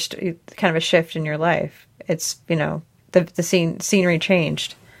 I mean, you're kind of a shift in your life. It's, you know, the scenery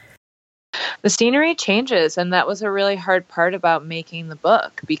changed. The scenery changes. And that was a really hard part about making the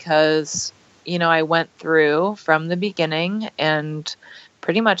book, because, you know, I went through from the beginning and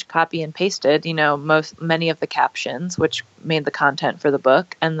pretty much copy and pasted, you know, many of the captions, which made the content for the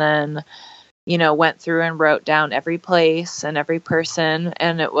book. And then, you know, went through and wrote down every place and every person.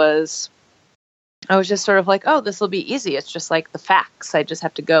 And I was just sort of like, oh, this will be easy. It's just like the facts. I just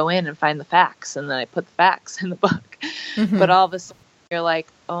have to go in and find the facts, and then I put the facts in the book. Mm-hmm. But all of a sudden you're like,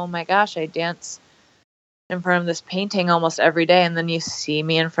 oh my gosh, I dance in front of this painting almost every day. And then you see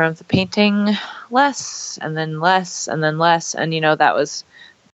me in front of the painting less, and then less, and then less. And, you know, that was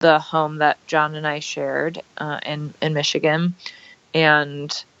the home that John and I shared in Michigan.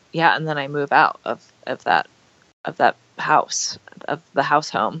 And yeah, and then I move out of that house, of the house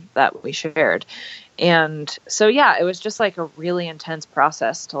home that we shared. And so, yeah, it was just like a really intense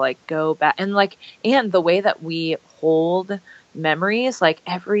process to like go back and the way that we hold memories, like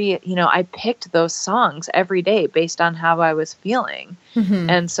you know, I picked those songs every day based on how I was feeling. Mm-hmm.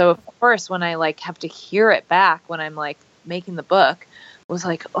 And so of course, when I like have to hear it back, when I'm like making the book, was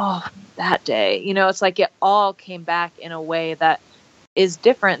like, oh, that day, you know, it's like it all came back in a way that is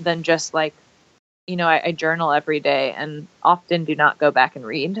different than just like, you know, I journal every day and often do not go back and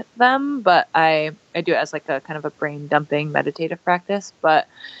read them, but I do it as like a kind of a brain dumping meditative practice. But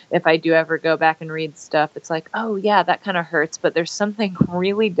if I do ever go back and read stuff, it's like, oh yeah, that kind of hurts. But there's something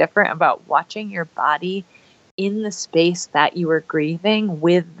really different about watching your body in the space that you were grieving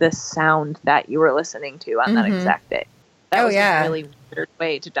with the sound that you were listening to on that exact day. That was a really weird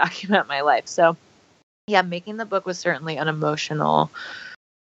way to document my life. So yeah, making the book was certainly an emotional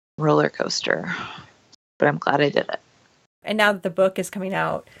roller coaster, but I'm glad I did it. And now that the book is coming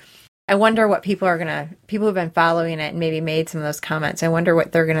out, I wonder what people who've been following it and maybe made some of those comments, I wonder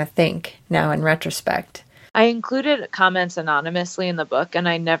what they're gonna think now in retrospect. I included comments anonymously in the book, and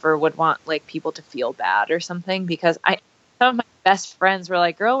I never would want like people to feel bad or something, because some of my best friends were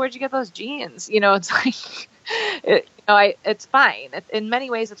like, girl, where'd you get those jeans? You know, it's like it's fine. In many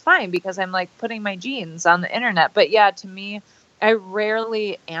ways it's fine, because I'm like putting my jeans on the internet. But yeah, to me, I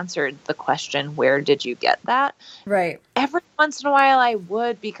rarely answered the question, where did you get that? Right. Every once in a while I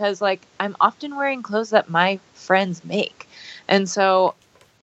would, because like I'm often wearing clothes that my friends make. And so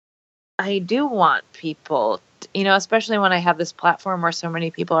I do want people, you know, especially when I have this platform where so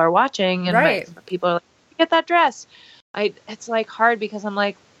many people are watching and people are like, get that dress. It's like hard, because I'm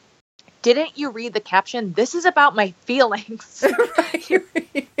like, didn't you read the caption? This is about my feelings. Right.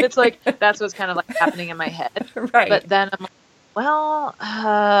 It's like, that's what's kind of like happening in my head. Right. But then I'm like, well,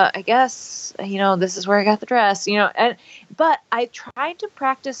 I guess, you know, this is where I got the dress, you know, but I tried to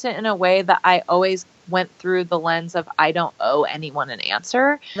practice it in a way that I always went through the lens of, I don't owe anyone an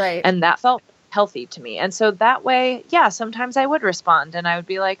answer. Right. And that felt healthy to me. And so that way, yeah, sometimes I would respond and I would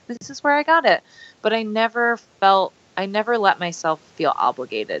be like, this is where I got it. But I never let myself feel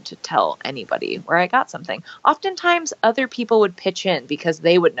obligated to tell anybody where I got something. Oftentimes other people would pitch in because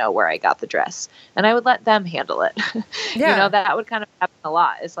they would know where I got the dress, and I would let them handle it. Yeah. You know, that would kind of happen a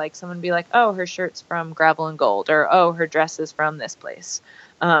lot. It's like someone would be like, oh, her shirt's from Gravel and Gold, or, oh, her dress is from this place.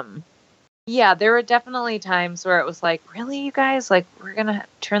 Yeah, there were definitely times where it was like, really, you guys, like, we're gonna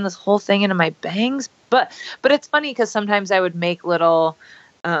turn this whole thing into my bangs. But it's funny because sometimes I would make little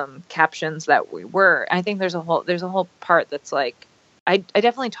captions that we were. I think there's a whole part that's like, I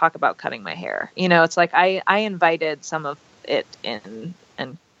definitely talk about cutting my hair. It's like I invited some of it in,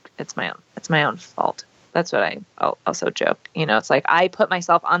 and it's my own fault. That's what I'll also joke. It's like I put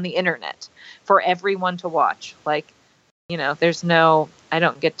myself on the internet for everyone to watch. Like, I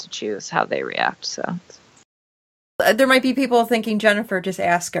don't get to choose how they react. So there might be people thinking, Jennifer, just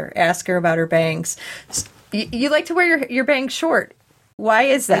ask her about her bangs. You like to wear your bangs short. Why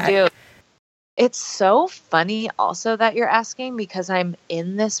is that? I do. It's so funny also that you're asking, because I'm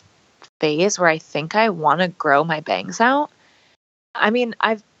in this phase where I think I want to grow my bangs out. I mean,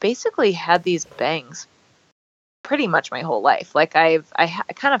 I've basically had these bangs pretty much my whole life. Like I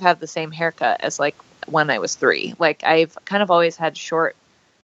kind of have the same haircut as like when I was 3. Like I've kind of always had short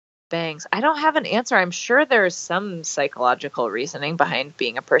bangs. I don't have an answer. I'm sure there's some psychological reasoning behind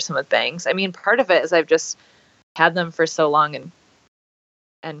being a person with bangs. I mean, part of it is I've just had them for so long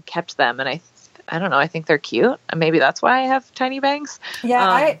and kept them, and I don't know, I think they're cute, and maybe that's why I have tiny bangs.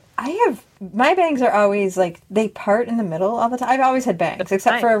 Yeah, I have, my bangs are always like, they part in the middle all the time. I've always had bangs,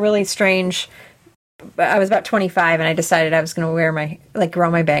 except for a really strange, I was about 25 and I decided I was going to grow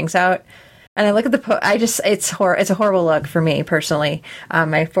my bangs out. And I look at it's a horrible look for me personally.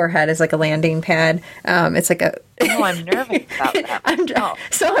 My forehead is like a landing pad. It's like a. Oh, I'm nervous about that.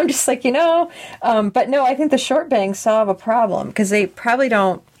 So I'm just like, but no, I think the short bangs solve a problem because they probably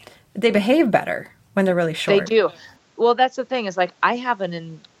don't. They behave better when they're really short. They do. Well, that's the thing is like I have an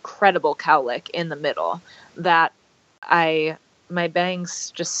incredible cowlick in the middle that my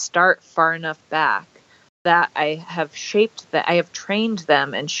bangs just start far enough back that I have trained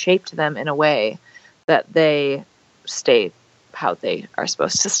them and shaped them in a way that they stay how they are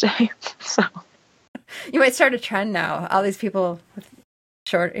supposed to stay. So you might start a trend now. All these people with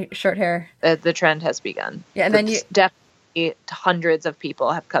short hair. The trend has begun. Yeah, and then definitely hundreds of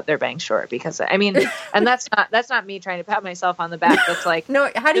people have cut their bangs short because I mean, and that's not me trying to pat myself on the back. That's like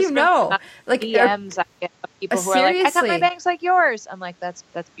no. How do you know? Like DMs I get of people who are like, I cut my bangs like yours. I'm like, that's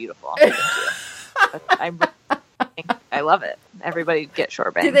beautiful. Thank you. I love it. Everybody get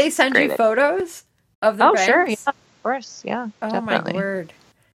short bangs. Do they send you photos of the bangs? Oh, sure. Yeah, of course. Yeah. Oh, definitely. My word.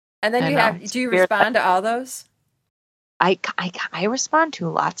 And then do you respond to all those? I respond to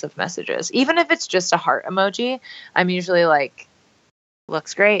lots of messages. Even if it's just a heart emoji, I'm usually like,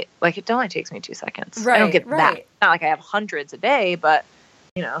 looks great. Like it only takes me 2 seconds. Right, I don't get right. that. It's not like I have hundreds a day, but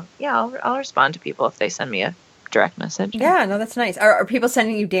I'll respond to people if they send me a direct message. Yeah, no, that's nice. Are people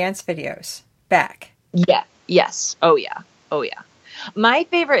sending you dance videos back? Yeah. Yes. Oh yeah. My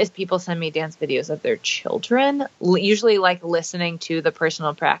favorite is people send me dance videos of their children, usually like listening to the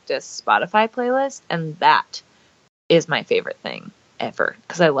Personal Practice Spotify playlist. And that is my favorite thing ever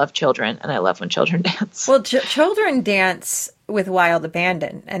because I love children and I love when children dance. Well, children dance with wild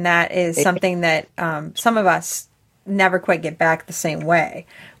abandon. And that is something that some of us never quite get back the same way,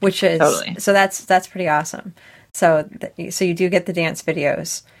 which is, totally. So that's pretty awesome. So you do get the dance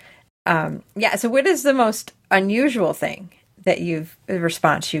videos. So what is the most unusual thing that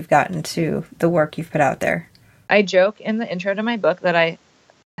response you've gotten to the work you've put out there? I joke in the intro to my book that I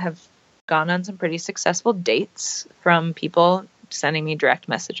have gone on some pretty successful dates from people sending me direct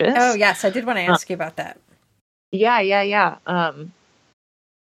messages. Oh, yes. I did want to ask you about that. Yeah. I'm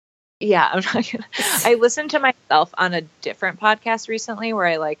not gonna. I listened to myself on a different podcast recently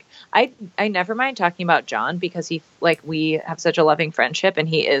where I never mind talking about John because we have such a loving friendship and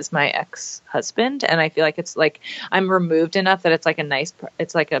he is my ex-husband and I feel like it's like I'm removed enough that it's like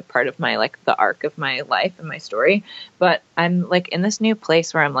it's like a part of my like the arc of my life and my story. But I'm like in this new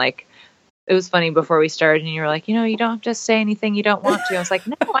place where I'm like, it was funny before we started and you were like, you don't have to say anything you don't want to. I was like,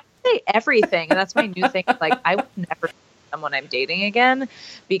 no, I say everything. And that's my new thing. Like I would never someone I'm dating again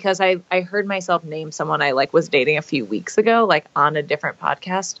because I heard myself name someone I was dating a few weeks ago, on a different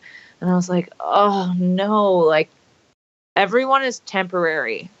podcast. And I was like, oh no, everyone is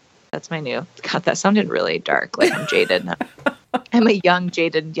temporary. That's my new, God, that sounded really dark. I'm jaded. I'm a young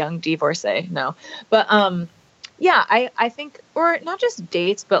divorcee. No, but, I think, or not just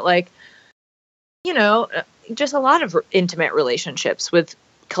dates, but just a lot of intimate relationships with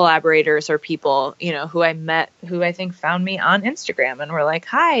collaborators or people, who I met, who I think found me on Instagram and were like,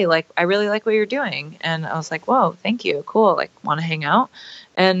 hi, I really like what you're doing. And I was like, whoa, thank you. Cool. Want to hang out.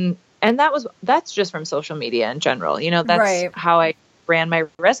 And that's just from social media in general. That's right. How I ran my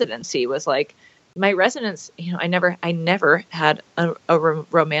residency was my residence, I never had a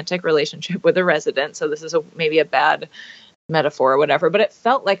romantic relationship with a resident. So this is maybe a bad metaphor or whatever, but it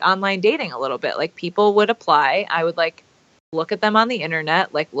felt like online dating a little bit. Like people would apply. I would like look at them on the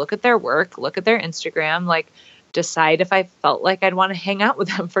internet, like look at their work, look at their Instagram, like decide if I felt like I'd want to hang out with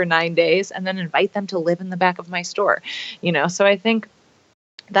them for 9 days and then invite them to live in the back of my store, you know? So I think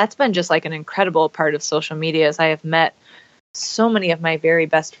that's been just like an incredible part of social media, as I have met so many of my very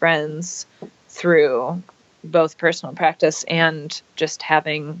best friends through both personal practice and just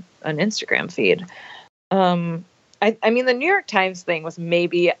having an Instagram feed. I mean, the New York Times thing was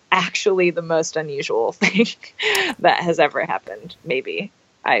maybe actually the most unusual thing that has ever happened. Maybe,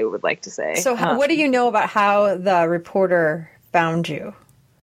 I would like to say. So what do you know about how the reporter found you?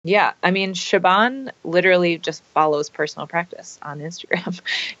 Yeah, I mean, Shaban literally just follows personal practice on Instagram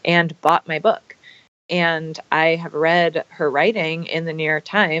and bought my book. And I have read her writing in the New York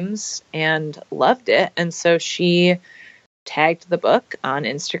Times and loved it. And so she tagged the book on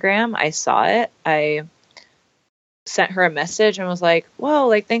Instagram. I saw it. I sent her a message and was like, whoa,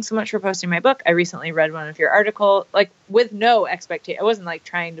 like, thanks so much for posting my book. I recently read one of your articles, like with no expectation. I wasn't like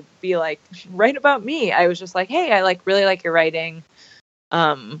trying to be like, write about me. I was just like, hey, I like really like your writing.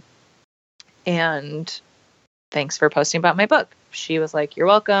 And thanks for posting about my book. She was like, you're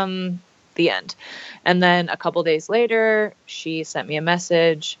welcome. The end. And then a couple days later, she sent me a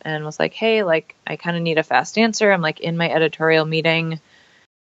message and was like, hey, like, I kind of need a fast answer. I'm like in my editorial meeting.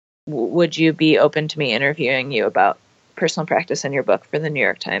 Would you be open to me interviewing you about personal practice in your book for the New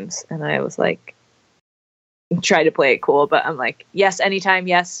York Times? And I was like, try to play it cool, but I'm like, yes, anytime.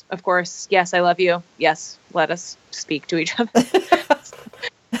 Yes, of course. Yes, I love you. Yes, let us speak to each other.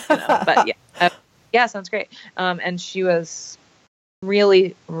 But yeah, sounds great. And she was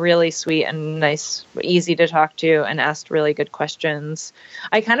really, really sweet and nice, easy to talk to, and asked really good questions.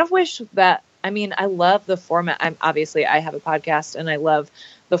 I kind of wish that, I mean, I love the format. I have a podcast and I love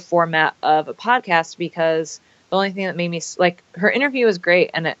the format of a podcast, because the only thing that made me like, her interview was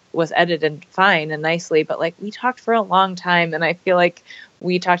great and it was edited fine and nicely, but like we talked for a long time, and I feel like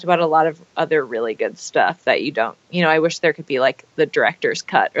we talked about a lot of other really good stuff that you don't, you know, I wish there could be like the director's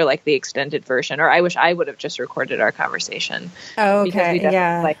cut or like the extended version, or I wish I would have just recorded our conversation. Oh, okay.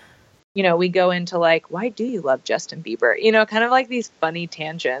 Yeah. Like, you know, we go into like, why do you love Justin Bieber? You know, kind of like these funny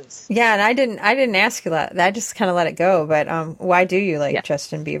tangents. Yeah. And I didn't ask you that. I just kind of let it go. But why do you like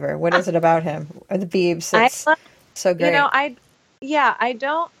Justin Bieber? What is it about him or the Biebs that's so great? You know, I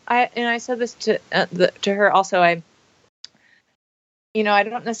said this to her also. I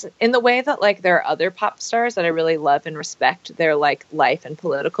don't necessarily, in the way that like there are other pop stars that I really love and respect their like life and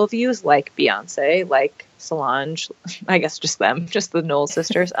political views, like Beyonce, like Solange, I guess just them, just the Knowles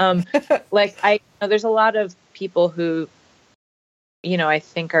sisters. Like there's a lot of people who, you know, I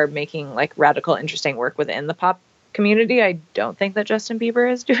think are making like radical, interesting work within the pop community. I don't think that Justin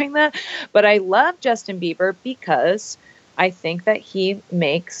Bieber is doing that, but I love Justin Bieber because I think that he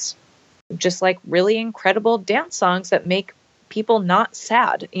makes just like really incredible dance songs that make people not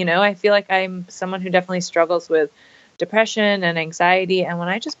sad. You know, I feel like I'm someone who definitely struggles with depression and anxiety. And when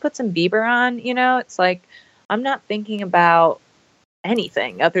I just put some Bieber on, you know, it's like, I'm not thinking about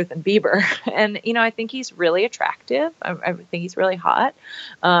anything other than Bieber. And, you know, I think he's really attractive. I think he's really hot.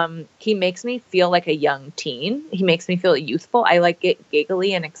 He makes me feel like a young teen. He makes me feel youthful. I like get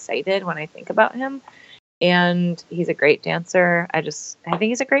giggly and excited when I think about him. And he's a great dancer. I think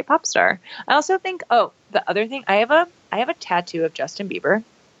he's a great pop star. I also think, the other thing, I have a tattoo of Justin Bieber.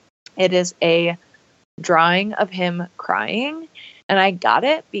 It is a drawing of him crying. And I got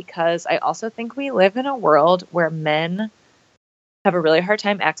it because I also think we live in a world where men have a really hard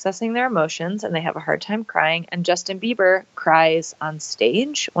time accessing their emotions and they have a hard time crying. And Justin Bieber cries on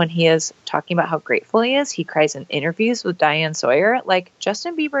stage when he is talking about how grateful he is. He cries in interviews with Diane Sawyer. Like,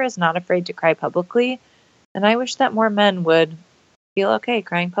 Justin Bieber is not afraid to cry publicly. And I wish that more men would feel okay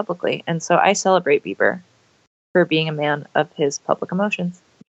crying publicly. And so I celebrate Bieber for being a man of his public emotions.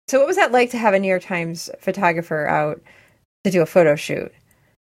 So what was that like to have a New York Times photographer out to do a photo shoot?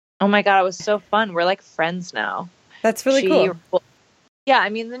 Oh my God, it was so fun. We're like friends now. That's really cool. Yeah, I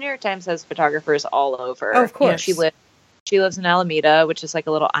mean, the New York Times has photographers all over. Oh, of course. You know, she lives in Alameda, which is like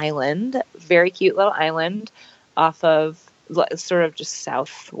a little island, very cute little island off of sort of just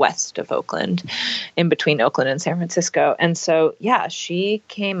southwest of Oakland, in between Oakland and San Francisco. And so, yeah, she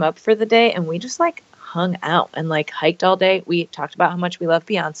came up for the day and we just like hung out and like hiked all day. We talked about how much we love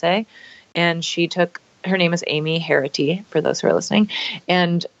Beyonce, and her name is Amy Harity, for those who are listening.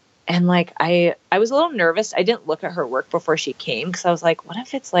 And like, I was a little nervous. I didn't look at her work before she came because I was like, what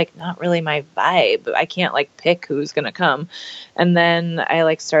if it's like not really my vibe? I can't like pick who's going to come. And then I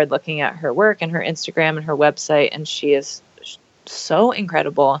like started looking at her work and her Instagram and her website, and she is so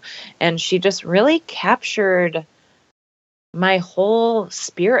incredible. And she just really captured my whole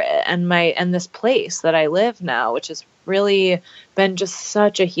spirit and this place that I live now, which has really been just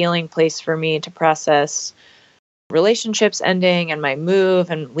such a healing place for me to process relationships ending and my move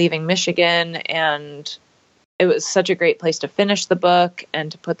and leaving Michigan. And it was such a great place to finish the book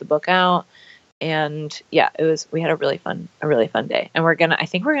and to put the book out. And yeah, we had a really fun day. And I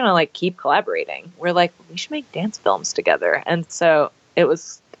think we're gonna like keep collaborating. We're like, we should make dance films together. And so it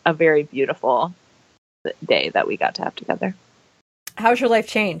was a very beautiful day that we got to have together. How's your life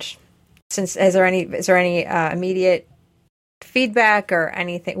changed since? Is there any immediate feedback or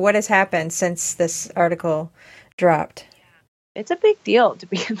anything? What has happened since this article dropped? It's a big deal to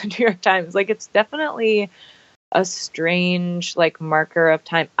be in the New York Times. Like, it's definitely a strange like marker of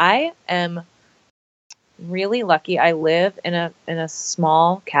time. I am really lucky. I live in a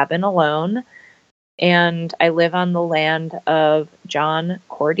small cabin alone, and I live on the land of John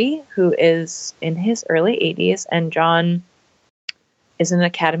Cordy, who is in his early 80s, and John is an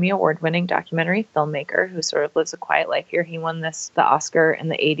Academy Award-winning documentary filmmaker who sort of lives a quiet life here. He won the Oscar in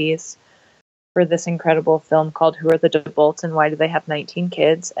the 80s for this incredible film called Who Are the DeBolts and Why Do They Have 19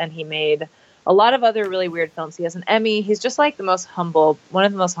 Kids? And he made a lot of other really weird films. He has an Emmy. He's just like one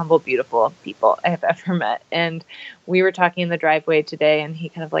of the most humble, beautiful people I have ever met. And we were talking in the driveway today, and he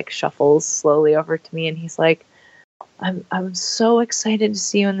kind of like shuffles slowly over to me, and he's like, I'm so excited to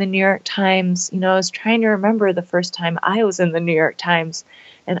see you in the New York Times. You know, I was trying to remember the first time I was in the New York Times,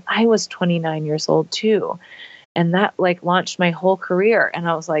 and I was 29 years old too. And that like launched my whole career. And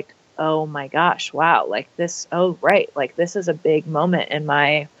I was like, oh my gosh, wow. Like this, oh, right. Like this is a big moment in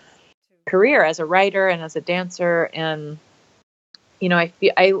my career as a writer and as a dancer. And, you know,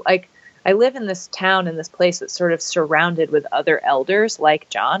 I live in this town, in this place that's sort of surrounded with other elders like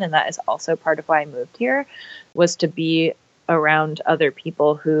John. And that is also part of why I moved here, was to be around other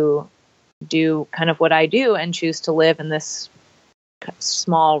people who do kind of what I do and choose to live in this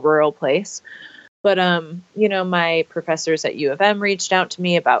small rural place. But, you know, my professors at U of M reached out to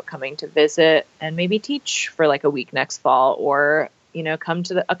me about coming to visit and maybe teach for like a week next fall, or, you know, come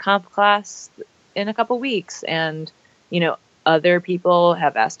to a comp class in a couple weeks. And, you know, other people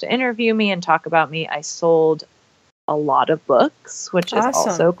have asked to interview me and talk about me. I sold a lot of books, which is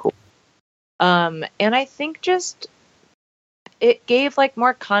also cool. And I think just it gave like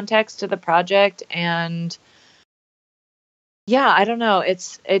more context to the project. And yeah, I don't know.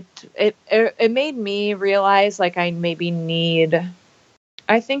 It made me realize like I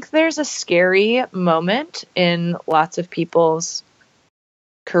think there's a scary moment in lots of people's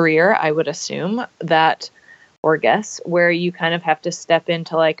career, I would assume, or guess, where you kind of have to step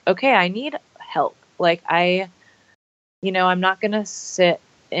into like, okay, I need help. Like I'm not going to sit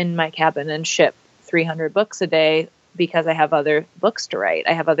in my cabin and ship 300 books a day because I have other books to write.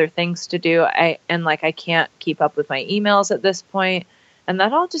 I have other things to do. I can't keep up with my emails at this point. And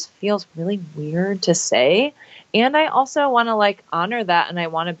that all just feels really weird to say. And I also want to like honor that. And I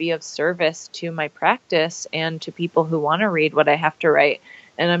want to be of service to my practice and to people who want to read what I have to write.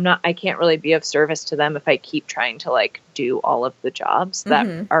 And I can't really be of service to them if I keep trying to like do all of the jobs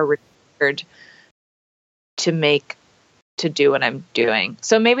that are required to do what I'm doing.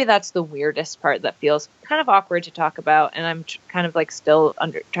 So maybe that's the weirdest part that feels kind of awkward to talk about. And I'm kind of like still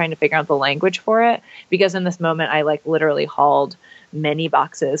trying to figure out the language for it, because in this moment I like literally hauled many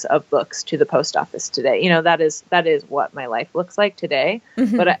boxes of books to the post office today. You know, that is what my life looks like today.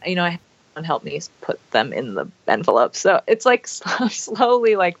 But I have someone help me put them in the envelope. So it's like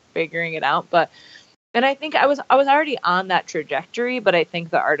slowly like figuring it out. And I think I was already on that trajectory, but I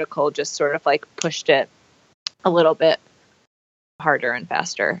think the article just sort of like pushed it a little bit harder and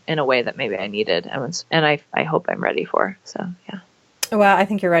faster in a way that maybe I needed. And I hope I'm ready for. So, yeah. Well, I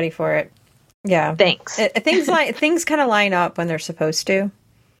think you're ready for it. Yeah. Thanks. Things kind of line up when they're supposed to.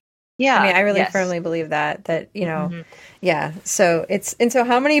 Yeah. I mean, I really firmly believe that, you know, yeah. So so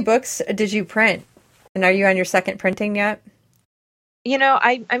how many books did you print? And are you on your second printing yet? You know,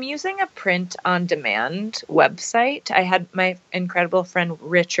 I'm using a print on demand website. I had my incredible friend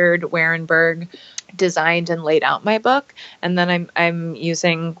Richard Warenberg designed and laid out my book, and then I'm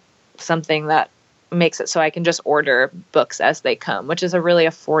using something that makes it so I can just order books as they come, which is a really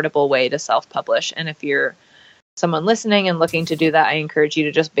affordable way to self-publish. And if you're someone listening and looking to do that, I encourage you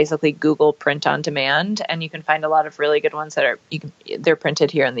to just basically Google print on demand, and you can find a lot of really good ones that they're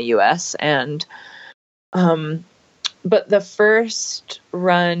printed here in the US. And but the first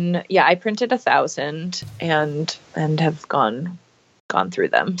run, I printed 1,000 and have gone through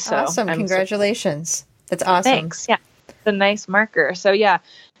them. So awesome. Congratulations. That's awesome. Thanks. Yeah. It's a nice marker. So yeah.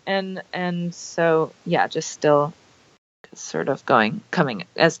 And so just still sort of coming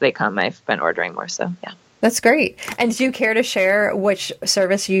as they come. I've been ordering more. So yeah. That's great. And do you care to share which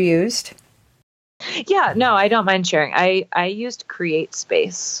service you used? Yeah, no, I don't mind sharing. I used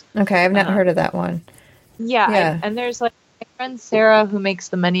CreateSpace. Okay, I've not heard of that one. Yeah, Yeah. and there's like my friend Sarah who makes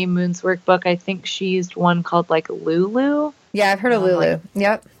the Many Moons workbook. I think she used one called like Lulu. Yeah, I've heard of Lulu. Like,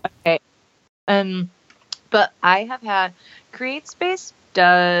 yep. okay. But I have had CreateSpace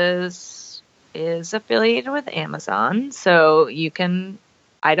is affiliated with Amazon, so you can.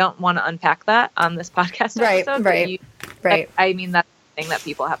 I don't want to unpack that on this podcast episode. Right. I mean, that's the thing that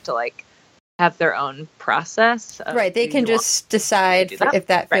people have to like have their own process. Right. They can just decide if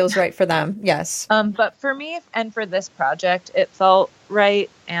that feels right for them. Yes. But for me and for this project, it felt right.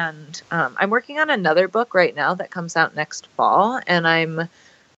 And I'm working on another book right now that comes out next fall, and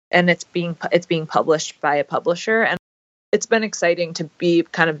it's being published by a publisher, and it's been exciting to be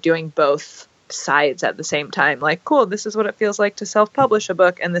kind of doing both sides at the same time. Like, cool, this is what it feels like to self-publish a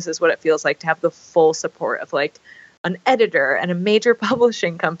book, and this is what it feels like to have the full support of like an editor and a major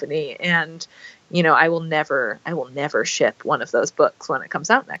publishing company. And I will never ship one of those books when it comes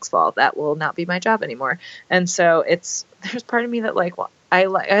out next fall. That will not be my job anymore. And so there's part of me that like, well, I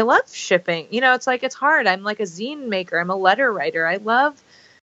love shipping. It's like, it's hard. I'm like a zine maker. I'm a letter writer. I love,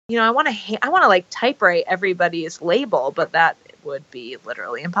 I want to like typewrite everybody's label, but that would be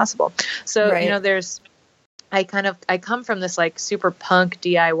literally impossible. So, I come from this like super punk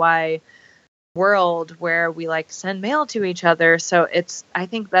DIY world where we like send mail to each other. So I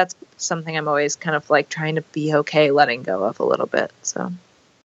think that's something I'm always kind of like trying to be okay letting go of a little bit. So,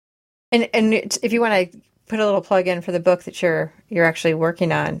 and if you want to put a little plug in for the book that you're actually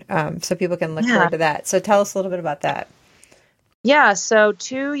working on, so people can look forward to that. So tell us a little bit about that. Yeah. So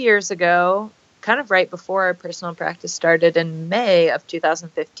 2 years ago, kind of right before our personal practice started in May of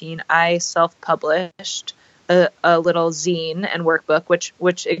 2015, I self-published a little zine and workbook,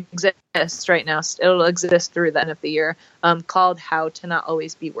 which exists right now. It'll exist through the end of the year, called How to Not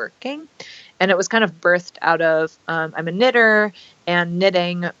Always Be Working. And it was kind of birthed out of, I'm a knitter, and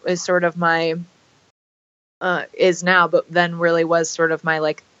knitting is sort of my, is now, but then really was sort of my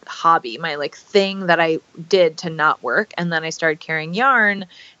like hobby, my like thing that I did to not work. And then I started carrying yarn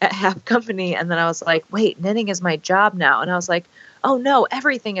at Half Company. And then I was like, wait, knitting is my job now. And I was like, oh no,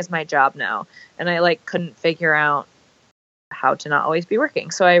 everything is my job now. And I like couldn't figure out how to not always be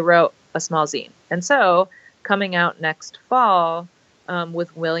working. So I wrote a small zine. And so coming out next fall,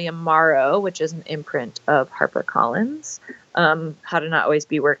 with William Morrow, which is an imprint of HarperCollins, How to Not Always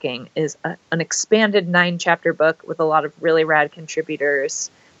Be Working is an expanded 9-chapter book with a lot of really rad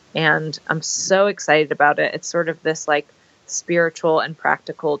contributors. And I'm so excited about it. It's sort of this like spiritual and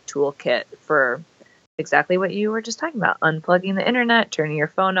practical toolkit for exactly what you were just talking about: unplugging the internet, turning your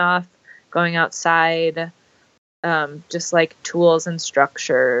phone off, going outside, just like tools and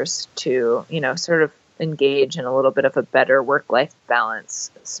structures to, sort of engage in a little bit of a better work-life balance,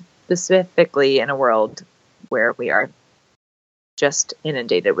 specifically in a world where we are just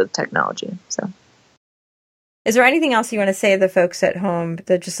inundated with technology. So, is there anything else you want to say to the folks at home,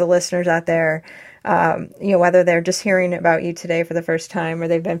 just the listeners out there, whether they're just hearing about you today for the first time or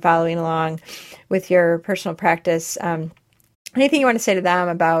they've been following along with your personal practice? Anything you want to say to them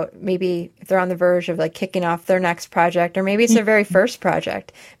about maybe if they're on the verge of like kicking off their next project, or maybe it's their very first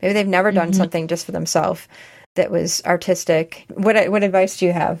project. Maybe they've never done something just for themselves that was artistic. What advice do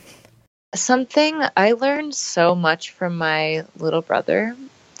you have? Something I learned so much from my little brother,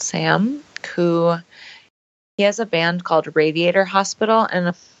 Sam, who he has a band called Radiator Hospital. And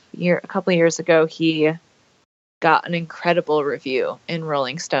a couple of years ago, he got an incredible review in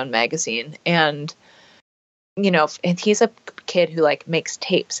Rolling Stone magazine. And and he's a kid who like makes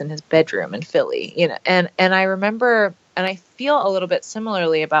tapes in his bedroom in Philly, and I remember, and I feel a little bit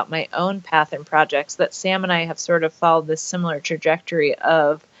similarly about my own path and projects, that Sam and I have sort of followed this similar trajectory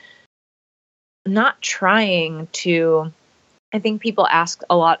of not trying to, I think people ask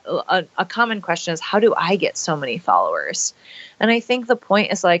a lot, a common question is, how do I get so many followers? And I think the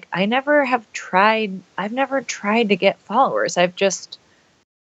point is like, I've never tried to get followers. I've just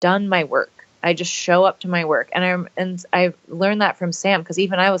done my work. I just show up to my work. And I learned that from Sam, because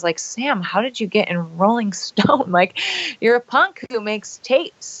even I was like, Sam, how did you get in Rolling Stone? Like, you're a punk who makes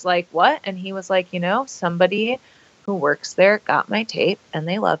tapes. Like, what? And he was like, somebody who works there got my tape and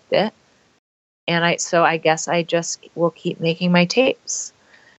they loved it. And so I guess I just will keep making my tapes.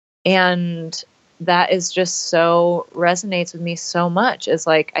 And that is just so resonates with me so much. Is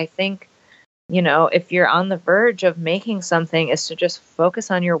like, I think, if you're on the verge of making something, is to just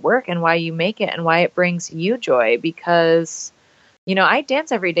focus on your work and why you make it and why it brings you joy. Because, I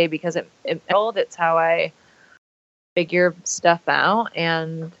dance every day because it's how I figure stuff out.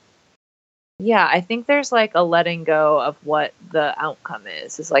 And, Yeah, I think there's like a letting go of what the outcome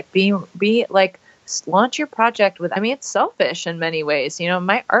is like be like launch your project with, I mean, it's selfish in many ways. You know,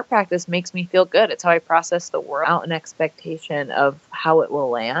 my art practice makes me feel good. It's how I process the world out an expectation of how it will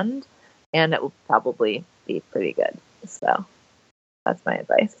land, and it will probably be pretty good. So that's my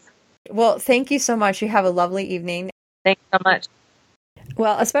advice. Well, thank you so much. You have a lovely evening. Thanks so much.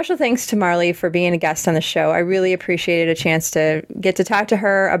 Well, a special thanks to Marlee for being a guest on the show. I really appreciated a chance to get to talk to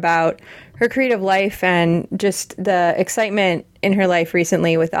her about her creative life and just the excitement in her life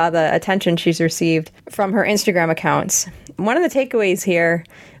recently with all the attention she's received from her Instagram accounts. One of the takeaways here,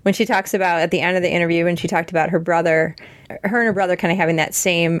 when she talks about at the end of the interview, when she talked about her brother, her and her brother kind of having that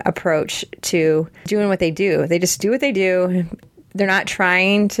same approach to doing what they do. They just do what they do. They're not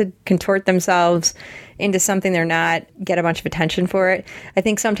trying to contort themselves into something they're not, get a bunch of attention for it. I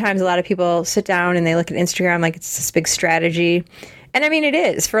think sometimes a lot of people sit down and they look at Instagram like it's this big strategy. And I mean, it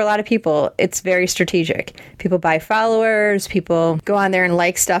is. For a lot of people, it's very strategic. People buy followers, people go on there and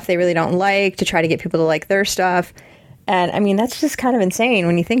like stuff they really don't like to try to get people to like their stuff. And I mean, that's just kind of insane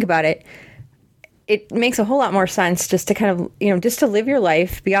when you think about it. It makes a whole lot more sense just to kind of, just to live your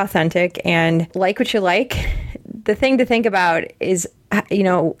life, be authentic, and like what you like. The thing to think about is,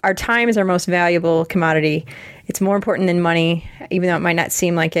 our time is our most valuable commodity. It's more important than money, even though it might not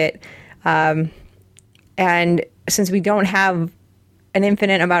seem like it. And since we don't have an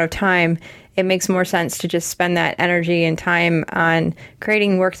infinite amount of time, it makes more sense to just spend that energy and time on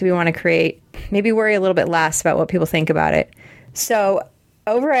creating work that we want to create. Maybe worry a little bit less about what people think about it. So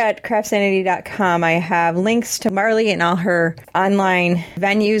over at CraftSanity.com, I have links to Marlee and all her online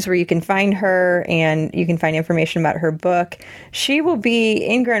venues where you can find her and you can find information about her book. She will be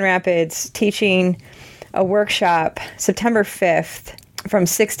in Grand Rapids teaching a workshop September 5th from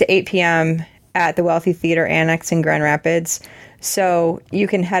 6 to 8 p.m. at the Wealthy Theater Annex in Grand Rapids. So you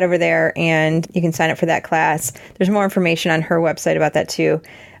can head over there and you can sign up for that class. There's more information on her website about that too.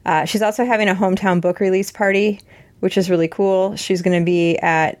 She's also having a hometown book release party, which is really cool. She's going to be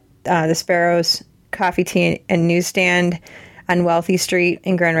at the Sparrows Coffee, Tea, and Newsstand on Wealthy Street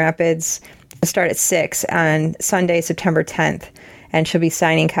in Grand Rapids. It'll start at 6 on Sunday, September 10th. And she'll be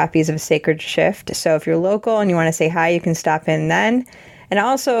signing copies of A Sacred Shift. So if you're local and you want to say hi, you can stop in then. And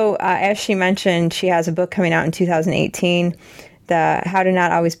also, as she mentioned, she has a book coming out in 2018, the How to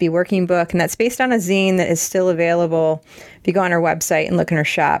Not Always Be Working book. And that's based on a zine that is still available. If you go on her website and look in her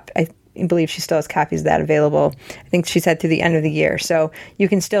shop, I believe she still has copies of that available. I think she said through the end of the year. So you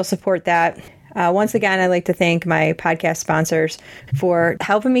can still support that. Once again, I'd like to thank my podcast sponsors for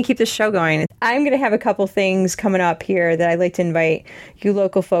helping me keep this show going. I'm going to have a couple things coming up here that I'd like to invite you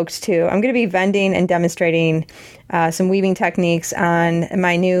local folks to. I'm going to be vending and demonstrating some weaving techniques on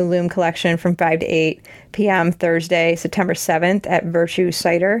my new loom collection from 5 to 8 p.m. Thursday, September 7th at Virtue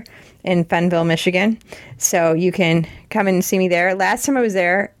Cider in Fenville, Michigan. So you can come and see me there. Last time I was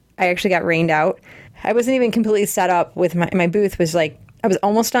there, I actually got rained out. I wasn't even completely set up with my booth was like, I was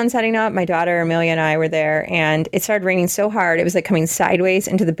almost done setting up. My daughter, Amelia, and I were there, and it started raining so hard. It was like coming sideways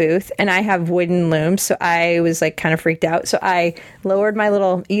into the booth, and I have wooden looms, so I was like kind of freaked out. So I lowered my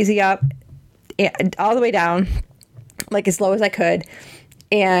little easy up all the way down, like as low as I could,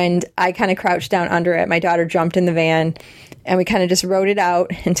 and I kind of crouched down under it. My daughter jumped in the van, and we kind of just rode it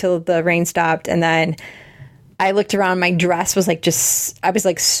out until the rain stopped, and then I looked around. My dress was like I was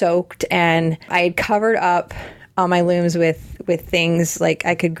like soaked, and I had covered up all my looms with things like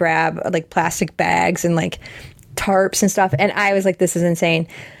I could grab like plastic bags and like tarps and stuff. And I was like, this is insane.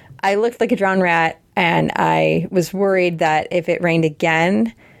 I looked like a drowned rat, and I was worried that if it rained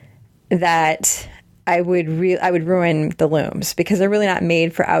again, that I would ruin the looms because they're really not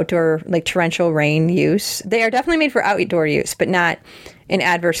made for outdoor, like torrential rain use. They are definitely made for outdoor use, but not in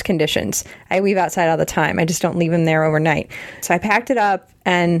adverse conditions. I weave outside all the time. I just don't leave them there overnight. So I packed it up,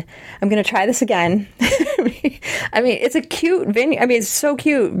 and I'm going to try this again. I mean, it's a cute venue. I mean, it's so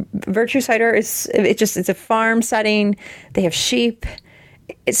cute. Virtue Cider it's a farm setting. They have sheep.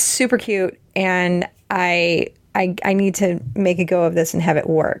 It's super cute, and I need to make a go of this and have it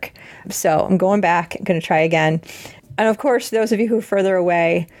work. So I'm going back. I'm going to try again. And of course, those of you who are further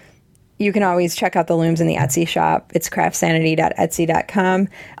away, you can always check out the looms in the Etsy shop. It's craftsanity.etsy.com.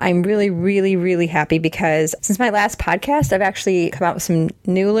 I'm really, really, really happy because since my last podcast, I've actually come out with some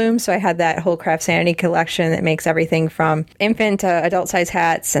new looms. So I had that whole CraftSanity collection that makes everything from infant to adult size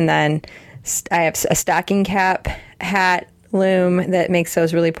hats. And then I have a stocking cap hat loom that makes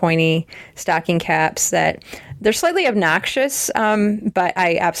those really pointy stocking caps that they're slightly obnoxious, but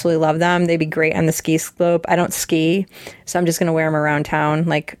I absolutely love them. They'd be great on the ski slope. I don't ski, so I'm just going to wear them around town,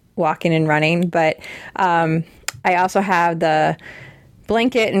 like walking and running. But I also have the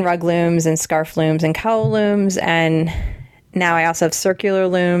blanket and rug looms and scarf looms and cowl looms. And now I also have circular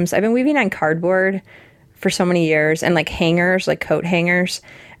looms. I've been weaving on cardboard for so many years, and like hangers, like coat hangers.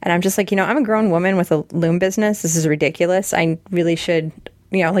 And I'm just like, I'm a grown woman with a loom business. This is ridiculous. I really should,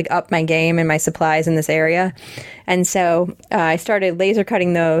 like up my game and my supplies in this area. And so I started laser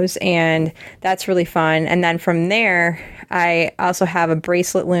cutting those, and that's really fun. And then from there, I also have a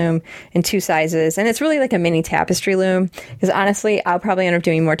bracelet loom in 2 sizes, and it's really like a mini tapestry loom, because honestly, I'll probably end up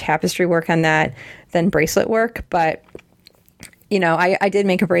doing more tapestry work on that than bracelet work. But, I did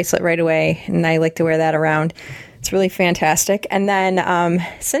make a bracelet right away, and I like to wear that around. It's really fantastic. And then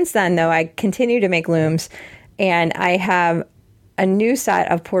since then, though, I continue to make looms, and I have a new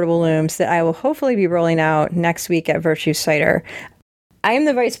set of portable looms that I will hopefully be rolling out next week at Virtue Cider. I am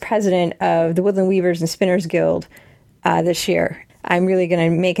the vice president of the Woodland Weavers and Spinners Guild this year. I'm really going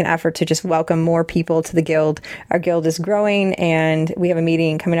to make an effort to just welcome more people to the guild. Our guild is growing, and we have a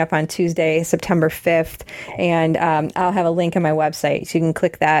meeting coming up on Tuesday, September 5th, and I'll have a link on my website, so you can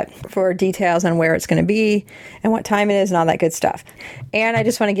click that for details on where it's going to be and what time it is and all that good stuff. And I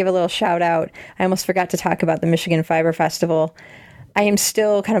just want to give a little shout out. I almost forgot to talk about the Michigan Fiber Festival. I am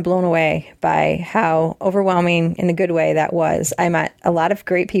still kind of blown away by how overwhelming in a good way that was. I met a lot of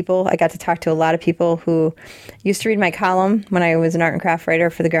great people. I got to talk to a lot of people who used to read my column when I was an art and craft writer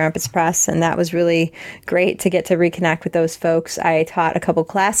for the Grand Rapids Press, and that was really great to get to reconnect with those folks. I taught a couple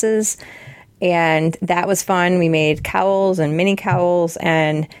classes, and that was fun. We made cowls and mini cowls,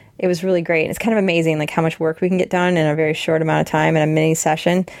 and it was really great. It's kind of amazing like how much work we can get done in a very short amount of time in a mini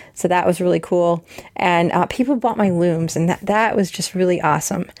session. So that was really cool. And people bought my looms, and that was just really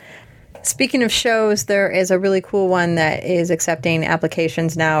awesome. Speaking of shows, there is a really cool one that is accepting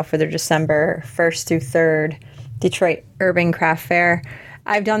applications now for their December 1st through 3rd Detroit Urban Craft Fair.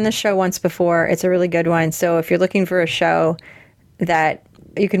 I've done this show once before. It's a really good one. So if you're looking for a show that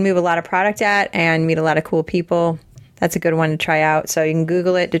you can move a lot of product at and meet a lot of cool people, that's a good one to try out. So you can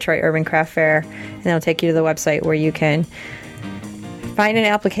Google it, Detroit Urban Craft Fair, and it'll take you to the website where you can find an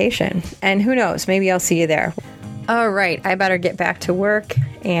application. And who knows, maybe I'll see you there. All right, I better get back to work,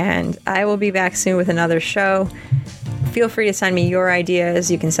 and I will be back soon with another show. Feel free to send me your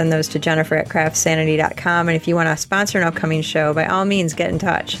ideas. You can send those to Jennifer@CraftSanity.com. And if you want to sponsor an upcoming show, by all means, get in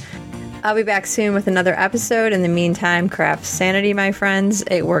touch. I'll be back soon with another episode. In the meantime, Craft Sanity, my friends.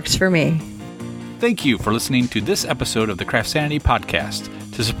 It works for me. Thank you for listening to this episode of the CraftSanity podcast.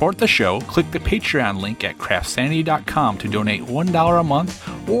 To support the show, click the Patreon link at CraftSanity.com to donate $1 a month,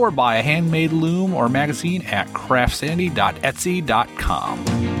 or buy a handmade loom or magazine at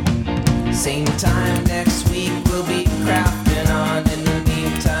CraftSanity.etsy.com. Same time next week, we'll be craft